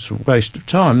worship is a waste of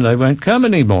time. They won't come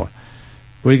anymore.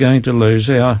 We're going to lose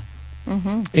our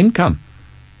income.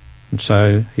 And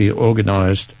so he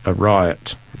organised a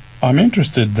riot. I'm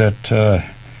interested that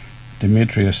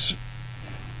Demetrius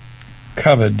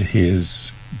covered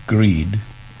his greed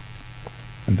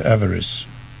and avarice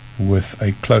with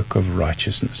a cloak of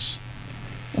righteousness.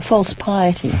 A false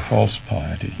piety. False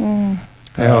piety. He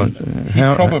He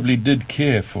probably did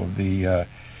care for the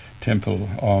temple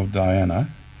of Diana,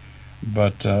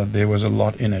 but there was a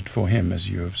lot in it for him, as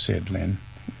you have said, Len.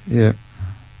 Yeah.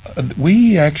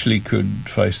 We actually could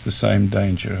face the same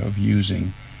danger of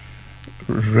using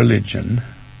religion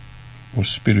or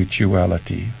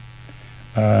spirituality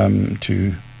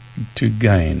to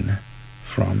gain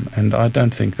from, and I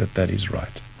don't think that is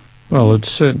right. Well, it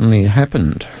certainly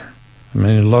happened. I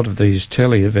mean, a lot of these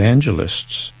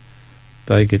televangelists,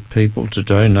 they get people to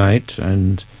donate,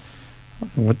 and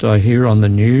what I hear on the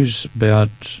news about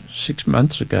 6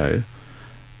 months ago,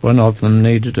 one of them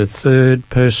needed a third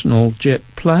personal jet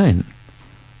plane.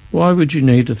 Why would you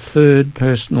need a third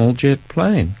personal jet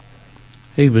plane?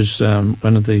 He was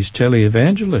one of these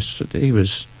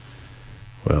televangelists.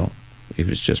 He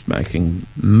was just making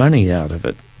money out of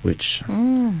it, which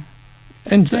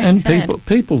and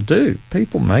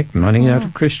people make money out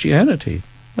of Christianity.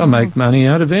 They'll make money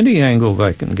out of any angle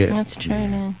they can get. That's true,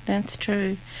 Nan. That's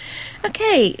true.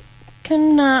 Okay,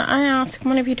 can I ask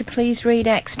one of you to please read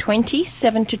Acts 20,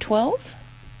 7 to 12?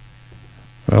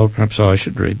 Well, perhaps I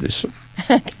should read this.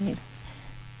 Okay.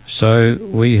 So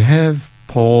we have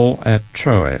Paul at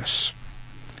Troas.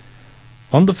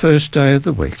 On the first day of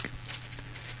the week,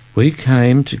 we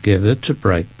came together to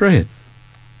break bread.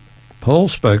 Paul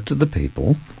spoke to the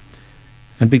people,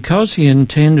 and because he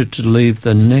intended to leave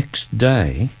the next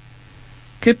day,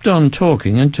 kept on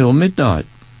talking until midnight.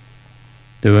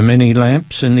 There were many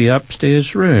lamps in the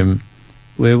upstairs room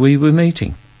where we were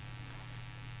meeting.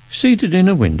 Seated in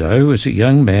a window was a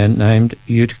young man named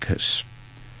Eutychus,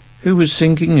 who was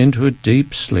sinking into a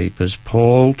deep sleep as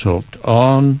Paul talked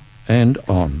on and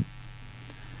on.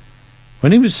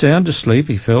 When he was sound asleep,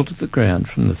 he fell to the ground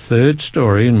from the third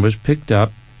story and was picked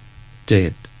up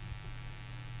dead.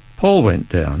 Paul went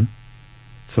down,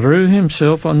 threw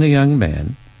himself on the young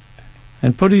man,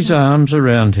 and put his arms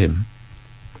around him.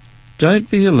 "Don't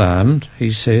be alarmed," he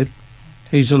said.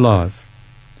 "He's alive."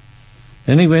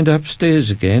 Then he went upstairs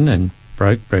again and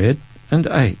broke bread and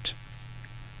ate.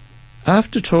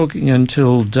 After talking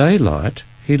until daylight,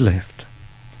 he left.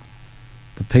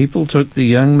 The people took the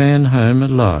young man home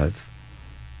alive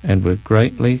and were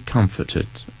greatly comforted.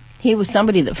 He was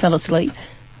somebody that fell asleep.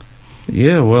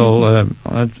 Yeah, well,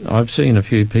 I've seen a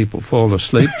few people fall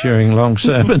asleep during long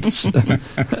sermons.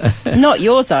 Not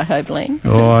yours, I hope, Len.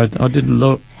 Oh, I didn't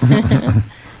look.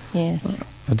 Yes.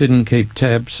 I didn't keep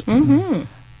tabs.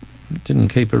 Didn't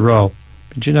keep a roll.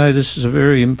 But you know, this is a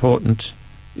very important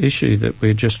issue that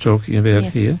we're just talking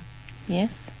about here.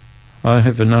 Yes. I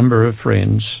have a number of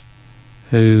friends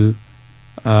who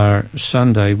are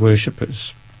Sunday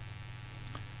worshippers,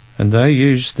 and they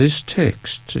use this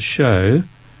text to show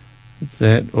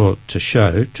that, or to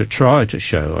try to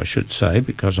show, I should say,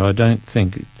 because I don't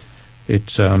think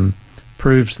it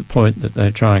proves the point that they're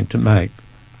trying to make,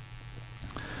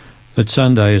 that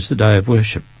Sunday is the day of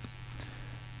worship.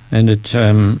 And it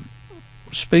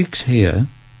speaks here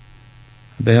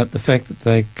about the fact that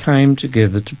they came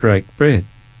together to break bread,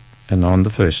 and on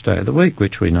the first day of the week,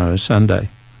 which we know is Sunday.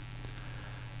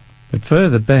 But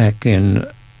further back in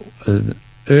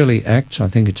early Acts, I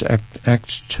think it's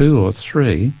Acts 2 or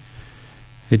 3,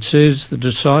 It says the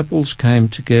disciples came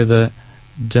together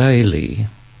daily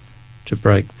to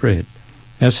break bread.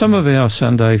 Now, some of our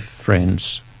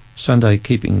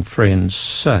Sunday-keeping friends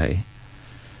say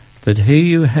that here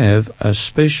you have a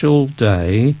special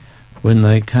day when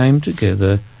they came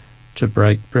together to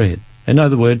break bread. In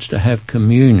other words, to have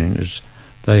communion, as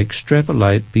they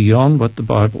extrapolate beyond what the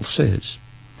Bible says.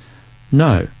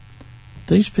 No,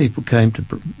 these people came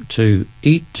to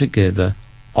eat together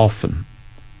often,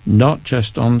 not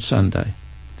just on Sunday.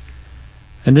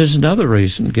 And there's another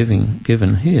reason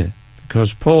given here,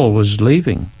 because Paul was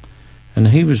leaving and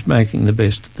he was making the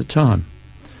best of the time.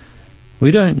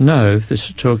 We don't know if this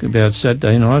is talking about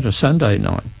Saturday night or Sunday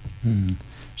night.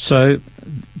 So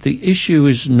the issue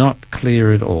is not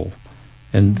clear at all,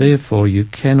 and therefore you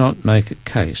cannot make a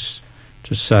case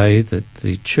to say that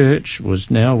the church was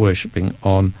now worshipping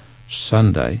on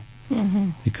Sunday,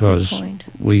 because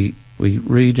we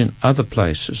read in other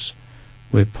places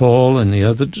where Paul and the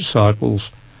other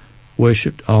disciples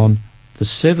worshipped on the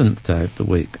seventh day of the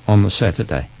week, on the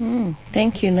Saturday.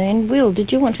 Thank you, Len. Will,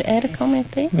 did you want to add a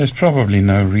comment there? There's probably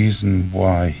no reason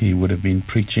why he would have been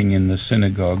preaching in the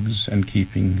synagogues and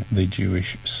keeping the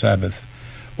Jewish Sabbath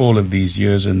all of these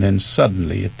years, and then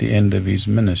suddenly at the end of his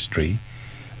ministry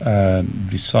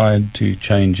decide to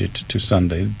change it to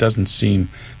Sunday. It doesn't seem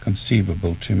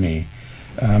conceivable to me.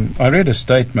 I read a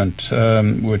statement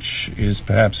which is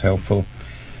perhaps helpful.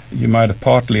 You might have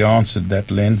partly answered that,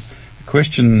 Len. The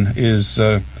question is,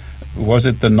 was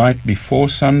it the night before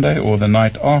Sunday or the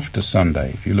night after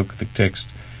Sunday? If you look at the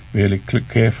text really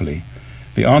carefully.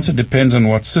 The answer depends on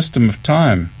what system of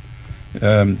time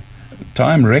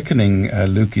reckoning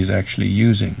Luke is actually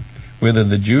using, whether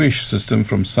the Jewish system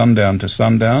from sundown to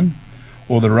sundown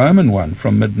or the Roman one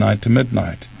from midnight to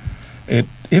midnight.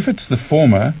 If it's the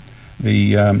former,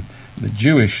 the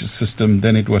Jewish system,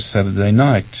 then it was Saturday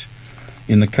night.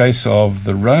 In the case of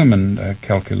the Roman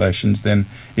calculations, then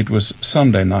it was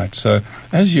Sunday night. So,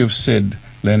 as you've said,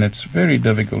 Len, it's very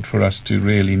difficult for us to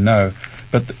really know.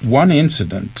 But one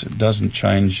incident doesn't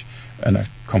change a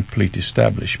complete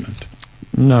establishment.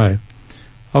 No.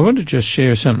 I want to just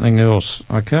share something else.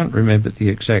 I can't remember the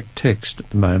exact text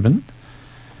at the moment.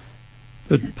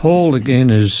 But Paul, again,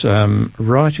 is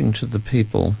writing to the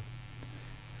people.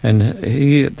 And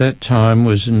he, at that time,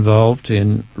 was involved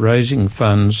in raising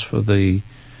funds for the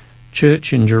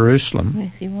church in Jerusalem.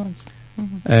 Yes, he was.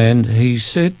 And he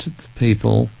said to the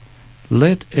people,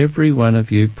 let every one of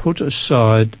you put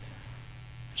aside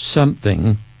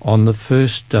something on the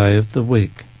first day of the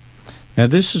week. Now,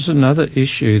 this is another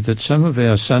issue that some of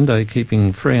our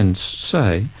Sunday-keeping friends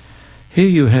say, here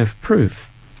you have proof.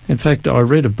 In fact, I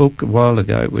read a book a while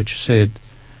ago which said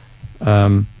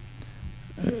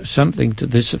something to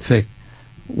this effect,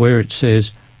 where it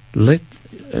says, let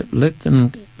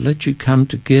you come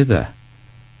together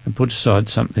and put aside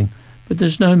something. But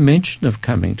there's no mention of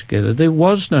coming together. There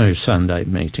was no Sunday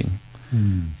meeting.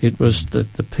 It was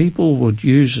that the people would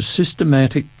use a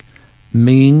systematic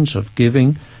means of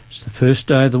giving. It's the first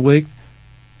day of the week,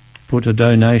 put a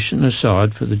donation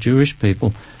aside for the Jewish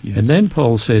people. Yes. And then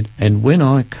Paul said, and when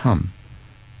I come,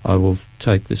 I will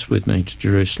take this with me to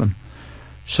Jerusalem.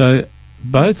 So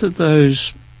both of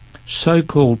those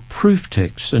so-called proof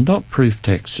texts are not proof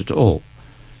texts at all.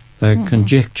 They're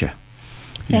conjecture.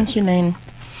 Thank you, Len.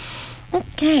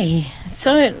 Okay,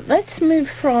 so let's move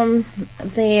from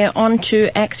there on to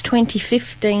Acts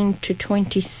 20:15 to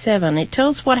 27. It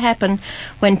tells what happened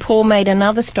when Paul made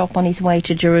another stop on his way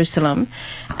to Jerusalem.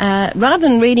 Rather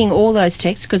than reading all those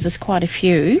texts, because there's quite a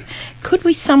few, could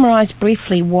we summarise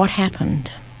briefly what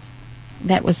happened?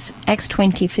 That was Acts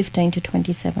 20:15 to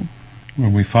 27. Well,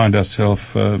 we find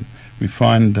ourselves,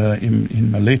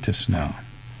 in Miletus now.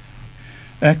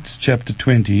 Acts chapter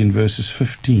 20 in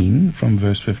from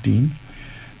verse 15.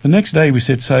 The next day we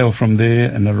set sail from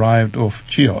there and arrived off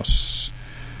Chios.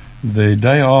 The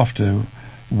day after,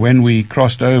 when we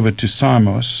crossed over to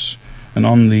Samos, and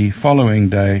on the following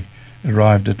day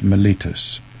arrived at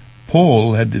Miletus.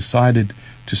 Paul had decided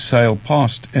to sail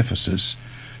past Ephesus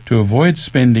to avoid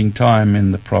spending time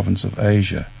in the province of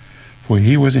Asia, for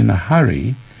he was in a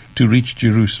hurry to reach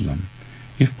Jerusalem,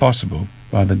 if possible,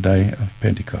 by the day of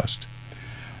Pentecost.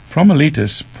 From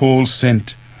Miletus, Paul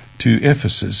sent to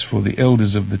Ephesus for the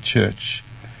elders of the church.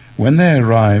 When they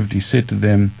arrived, he said to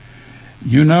them,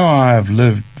 "You know I have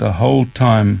lived the whole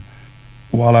time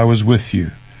while I was with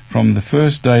you, from the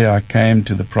first day I came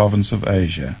to the province of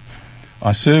Asia.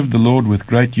 I served the Lord with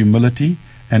great humility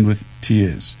and with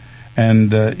tears,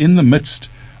 and in the midst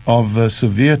of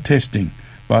severe testing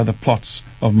by the plots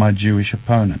of my Jewish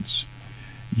opponents.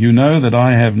 You know that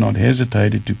I have not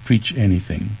hesitated to preach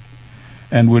anything.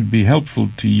 and would be helpful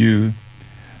to you,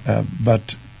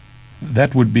 but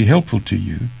have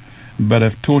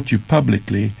taught you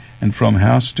publicly and from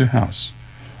house to house.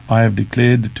 I have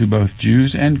declared to both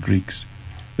Jews and Greeks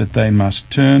that they must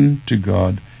turn to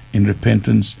God in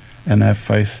repentance and have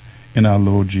faith in our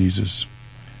Lord Jesus.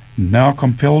 Now,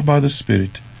 compelled by the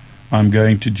Spirit, I am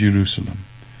going to Jerusalem,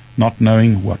 not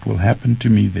knowing what will happen to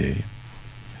me there.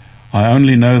 I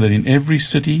only know that in every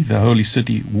city, the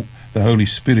Holy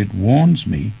Spirit warns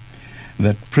me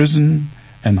that prison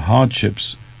and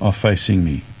hardships are facing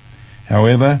me.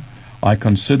 However, I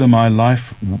consider my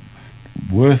life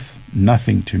worth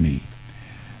nothing to me.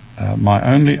 My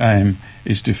only aim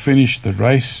is to finish the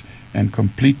race and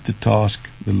complete the task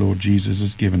the Lord Jesus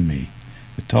has given me,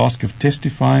 the task of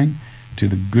testifying to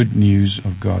the good news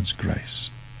of God's grace.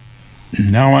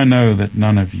 Now I know that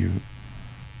none of you,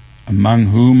 among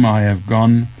whom I have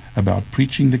gone about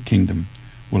preaching the kingdom,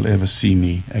 will ever see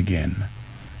me again.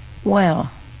 Wow.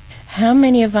 How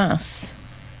many of us,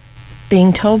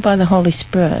 being told by the Holy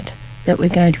Spirit that we're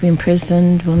going to be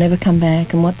imprisoned, we'll never come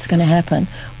back, and what's going to happen,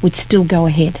 would still go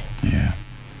ahead? Yeah.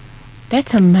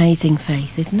 That's amazing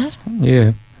faith, isn't it?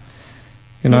 Yeah.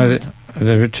 You know,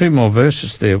 there are two more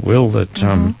verses there, Will, that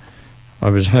I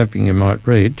was hoping you might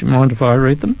read. Do you mind if I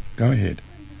read them? Go ahead.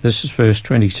 This is verse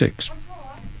 26.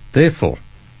 Therefore,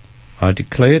 I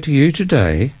declare to you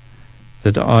today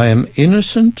that I am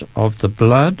innocent of the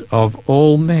blood of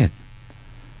all men,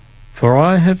 for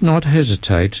I have not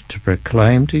hesitated to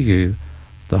proclaim to you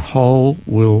the whole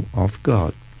will of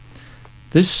God.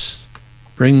 This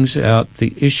brings out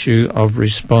the issue of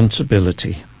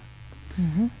responsibility,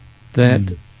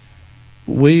 that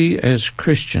we as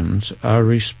Christians are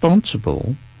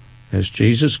responsible, as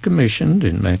Jesus commissioned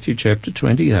in Matthew chapter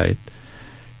 28,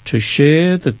 to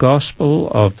share the gospel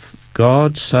of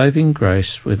God's saving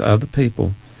grace with other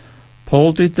people.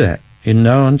 Paul did that in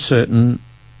no uncertain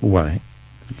way.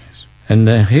 Yes. And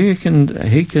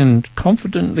he can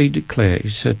confidently declare, he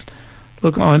said,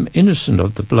 look, I'm innocent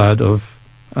of the blood of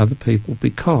other people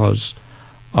because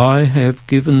I have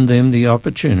given them the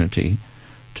opportunity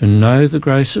to know the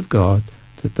grace of God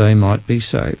that they might be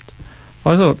saved.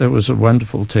 I thought that was a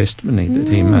wonderful testimony that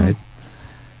he made.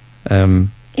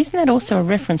 Isn't that also a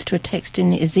reference to a text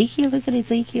in Ezekiel? Is it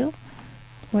Ezekiel?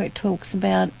 Where it talks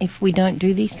about if we don't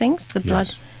do these things, the blood,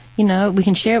 Yes. you know, we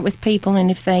can share it with people,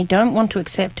 and if they don't want to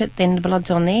accept it, then the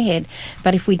blood's on their head.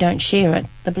 But if we don't share it,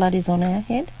 the blood is on our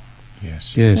head.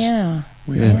 Yes. Yes. Yeah.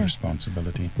 We have a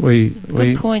responsibility.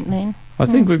 Good point, Len. I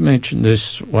think we've mentioned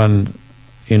this one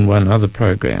in one other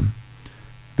program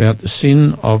about the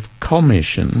sin of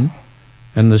commission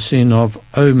and the sin of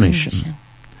omission.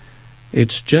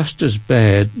 It's just as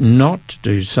bad not to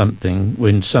do something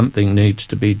when something needs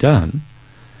to be done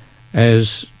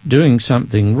as doing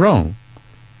something wrong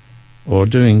or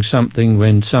doing something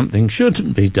when something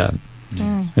shouldn't be done.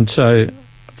 And so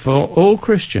for all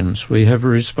Christians we have a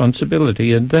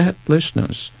responsibility, and that,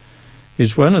 listeners,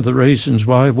 is one of the reasons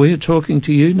why we're talking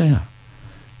to you now.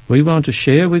 We want to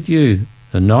share with you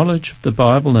the knowledge of the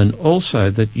Bible, and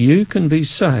also that you can be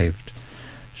saved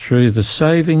through the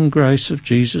saving grace of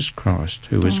Jesus Christ,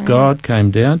 who as God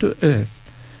came down to earth,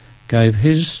 gave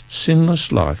his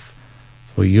sinless life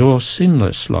for your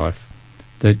sinless life,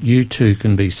 that you too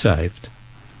can be saved.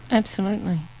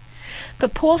 Absolutely.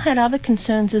 But Paul had other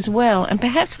concerns as well, and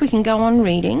perhaps we can go on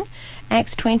reading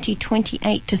Acts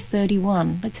 20:28 to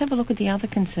 31. Let's have a look at the other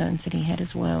concerns that he had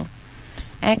as well.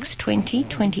 Acts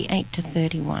 20:28 to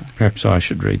 31. Perhaps I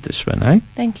should read this one, eh?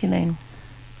 Thank you, Len.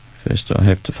 First I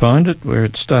have to find it where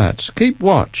it starts. Keep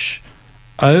watch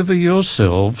over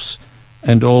yourselves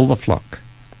and all the flock,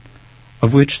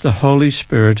 of which the Holy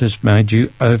Spirit has made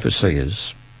you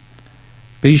overseers.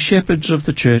 Be shepherds of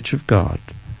the church of God,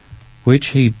 which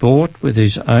he bought with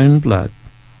his own blood.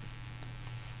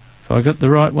 Have I got the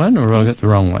right one, or have I got the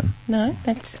wrong one? No,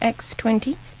 that's Acts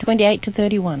 20:28 to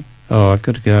 31. Oh, I've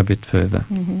got to go a bit further.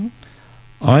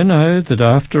 I know that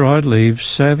after I leave,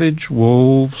 savage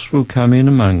wolves will come in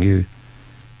among you,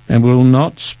 and will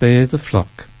not spare the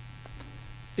flock.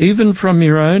 Even from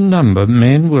your own number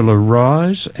men will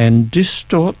arise and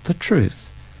distort the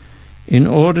truth, in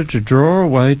order to draw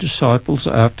away disciples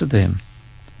after them.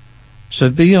 So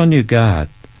be on your guard.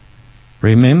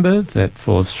 Remember that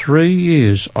for 3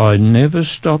 years I never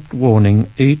stopped warning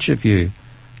each of you,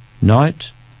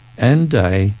 night and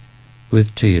day,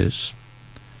 with tears.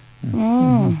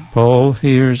 Paul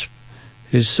here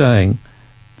is saying,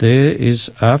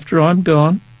 after I'm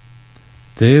gone,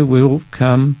 there will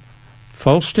come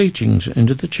false teachings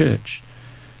into the church.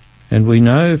 And we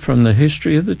know from the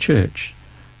history of the church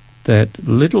that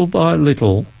little by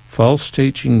little false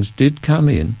teachings did come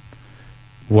in,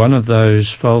 one of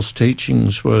those false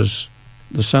teachings was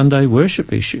the Sunday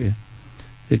worship issue.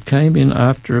 It came in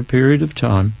after a period of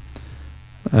time,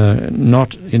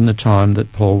 not in the time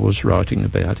that Paul was writing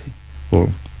about it,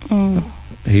 or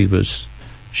he was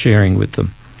sharing with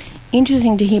them.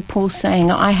 Interesting to hear Paul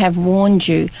saying, I have warned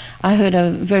you. I heard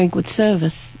a very good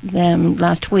service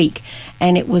last week,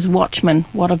 and it was watchmen,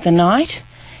 what of the night,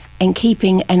 and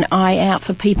keeping an eye out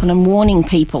for people and warning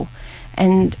people.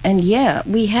 And yeah,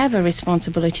 we have a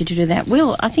responsibility to do that.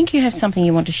 Will, I think you have something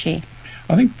you want to share.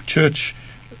 I think church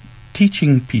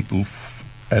teaching people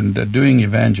and doing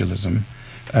evangelism,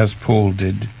 as Paul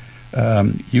did,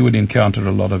 you would encounter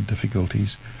a lot of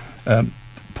difficulties.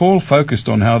 Paul focused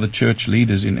on how the church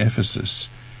leaders in Ephesus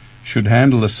should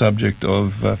handle the subject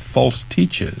of false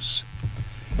teachers,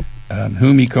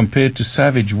 whom he compared to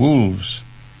savage wolves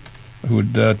who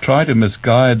would try to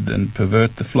misguide and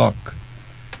pervert the flock.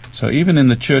 So even in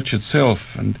the church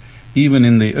itself, and even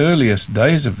in the earliest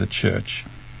days of the church,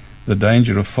 the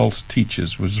danger of false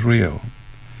teachers was real.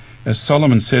 As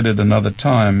Solomon said at another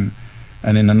time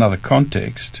and in another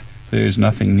context, there is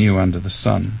nothing new under the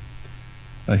sun.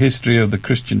 The history of the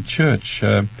Christian church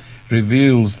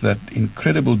reveals that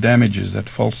incredible damages that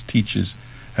false teachers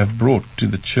have brought to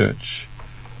the church,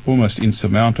 almost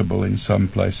insurmountable in some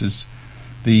places.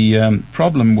 The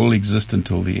problem will exist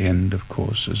until the end, of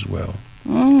course, as well.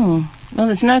 Well,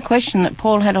 there's no question that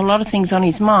Paul had a lot of things on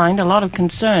his mind, a lot of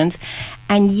concerns,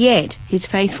 and yet his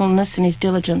faithfulness and his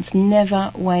diligence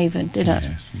never wavered, did it?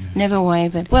 Yes. Never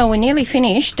wavered. Well, we're nearly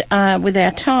finished with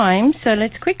our time, so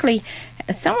let's quickly...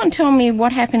 Someone tell me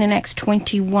what happened in Acts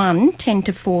 21, 10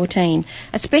 to 14.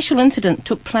 A special incident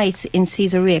took place in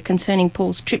Caesarea concerning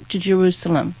Paul's trip to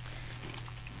Jerusalem.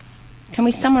 Can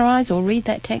we summarise or read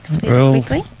that text very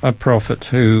quickly? A prophet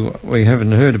who we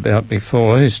haven't heard about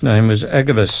before, his name was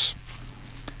Agabus.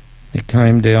 He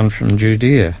came down from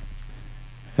Judea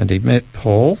and he met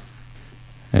Paul,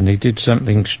 and he did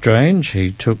something strange.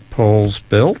 He took Paul's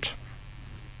belt,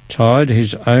 tied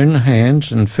his own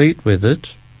hands and feet with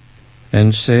it,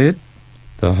 and said,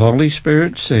 "The Holy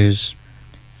Spirit says,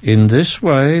 in this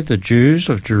way the Jews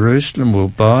of Jerusalem will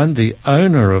bind the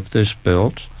owner of this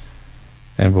belt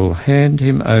and will hand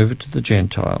him over to the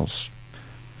Gentiles."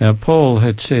 Now, Paul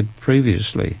had said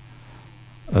previously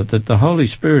that the Holy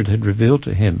Spirit had revealed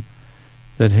to him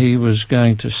that he was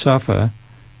going to suffer,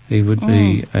 he would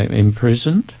be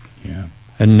imprisoned,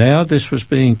 and now this was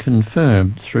being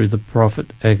confirmed through the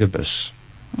prophet Agabus.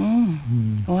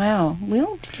 Wow.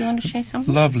 Will, did you want to share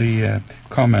something? Lovely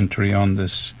commentary on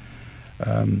this,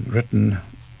 written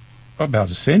about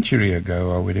a century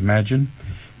ago, I would imagine.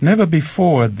 Never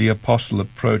before had the apostle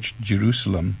approached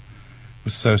Jerusalem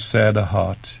with so sad a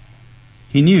heart.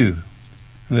 He knew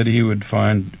that he would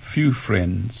find few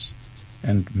friends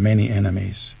and many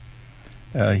enemies.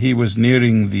 He was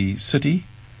nearing the city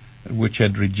which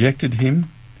had rejected him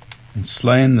and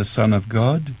slain the Son of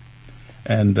God,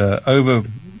 and over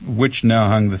which now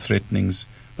hung the threatenings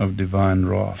of divine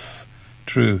wrath.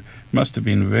 True, it must have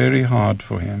been very hard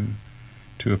for him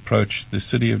to approach the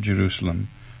city of Jerusalem,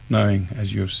 knowing,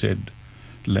 as you have said,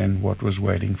 Len, what was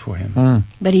waiting for him.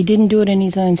 But he didn't do it in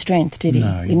his own strength, did he?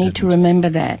 No, he You need to remember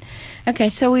that. Okay,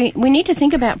 so we need to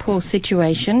think about Paul's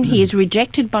situation. He is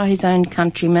rejected by his own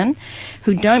countrymen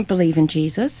who don't believe in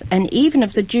Jesus, and even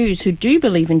of the Jews who do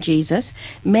believe in Jesus,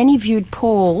 many viewed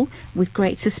Paul with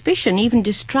great suspicion, even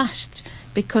distrust,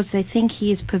 because they think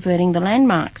he is perverting the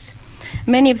landmarks.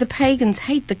 Many of the pagans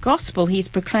hate the gospel he is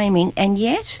proclaiming, and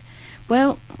yet,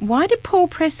 well, why did Paul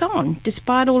press on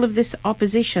despite all of this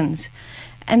oppositions?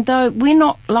 And though we're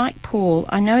not like Paul,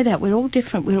 I know that we're all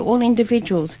different, we're all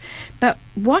individuals, but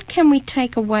what can we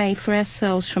take away for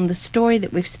ourselves from the story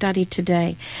that we've studied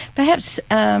today? Perhaps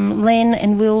Len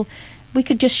and Will, we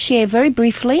could just share very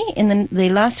briefly in the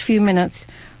last few minutes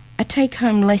a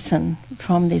take-home lesson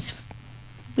from this.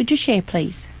 Would you share,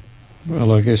 please?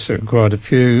 Well, I guess there are quite a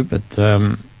few, but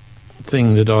the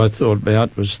thing that I thought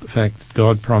about was the fact that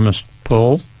God promised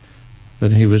Paul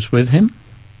that he was with him.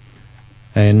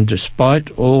 And despite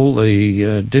all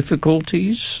the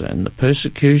difficulties and the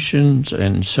persecutions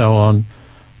and so on,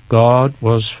 God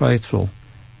was faithful.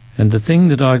 And the thing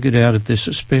that I get out of this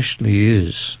especially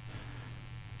is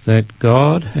that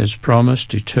God has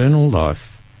promised eternal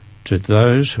life to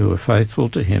those who are faithful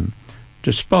to him,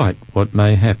 despite what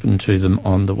may happen to them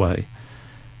on the way.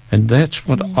 And that's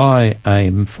what I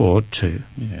aim for too.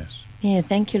 Yes. Yeah,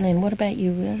 thank you, Len. What about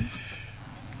you, Will?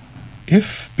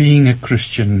 If being a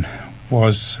Christian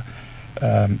was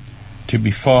to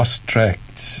be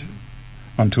fast-tracked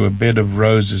onto a bed of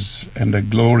roses and a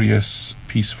glorious,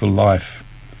 peaceful life,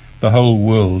 the whole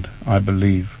world, I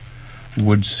believe,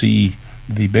 would see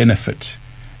the benefit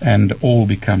and all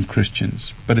become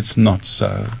Christians. But it's not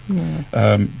so.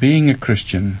 No. Being a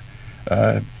Christian,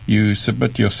 you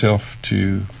submit yourself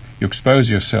you expose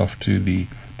yourself to the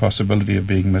possibility of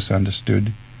being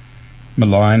misunderstood,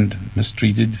 maligned,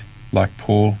 mistreated, like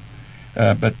Paul.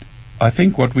 But I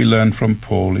think what we learn from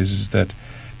Paul is that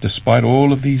despite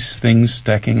all of these things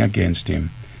stacking against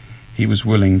him, he was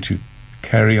willing to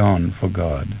carry on for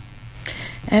God.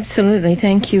 Absolutely.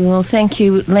 Thank you, Will. Thank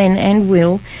you, Len and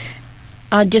Will.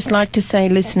 I'd just like to say,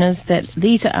 listeners, that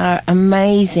these are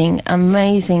amazing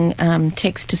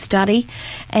texts to study,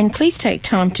 and please take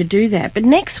time to do that. But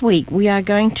next week we are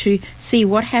going to see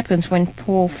what happens when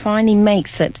Paul finally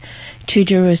makes it to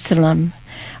Jerusalem.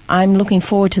 I'm looking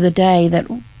forward to the day that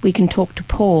we can talk to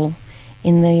Paul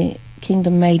in the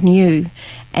Kingdom Made New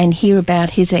and hear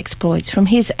about his exploits from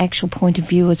his actual point of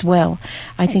view as well.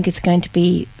 I think it's going to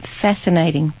be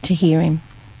fascinating to hear him.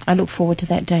 I look forward to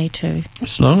that day too.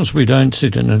 As long as we don't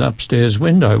sit in an upstairs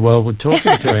window while we're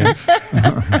talking to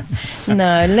him.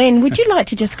 No. Len, would you like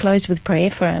to just close with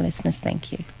prayer for our listeners?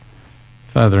 Thank you.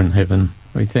 Father in heaven,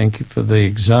 we thank you for the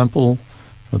example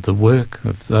of the work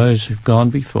of those who've gone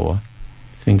before,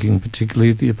 thinking particularly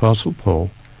of the Apostle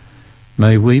Paul.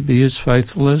 May we be as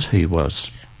faithful as he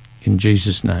was. In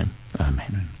Jesus' name,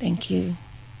 amen. Thank you.